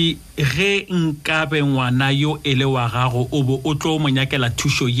motheletši ge nkabe ngwana yo e le wa gago o bo o tlo mo nyakela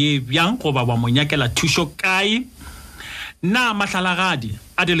thušo ye bjang goba wa mo nyakela thušo kae na mahlalagadi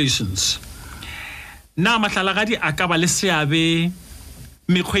adolescents na mahlalagadi a ka ba le seabe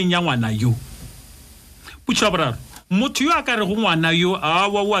mekgweng ya ngwana yo putša boraro motho yo a ka re go ngwana yo a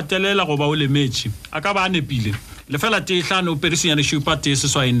wa telela go ba o lemetse a ka ba a nepile lefela tehlano perisinyane šupa tee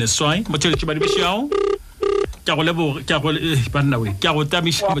seswaine swai motheletši ba dibešiao ke go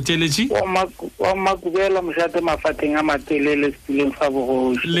tamiša motheletši wa makubela mošate mafateng a matelele setuleng sa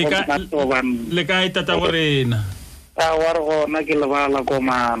bogoši le ka etata go rena wa re gona ke lebala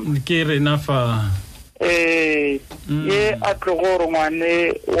komana ke rena fa ye a tlo gore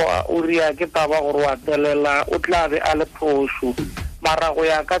ngwane o ria ke taba gore wa telela o tla be a le phoso mara go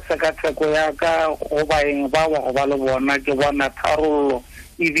ya ka tshekatsheko ya ka go baeng ba wa go ba le bona ke bona tharollo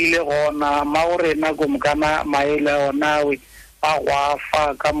ebile gona maorena go mokana maele onawe ba go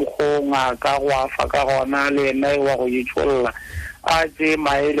afa ka mokgonga ka go afa ka gona le ena wa go itsholla a tse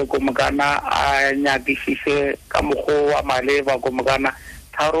maele go mokana a nyakisise ka mokgo wa maleba go mokana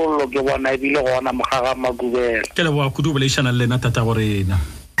tharollo ke bona ebile gona mogaga magubela ke le boa kudu bolešana le nna tata gorena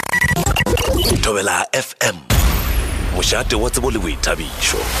Thobela FM mošate wa tsebo le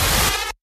boithabišo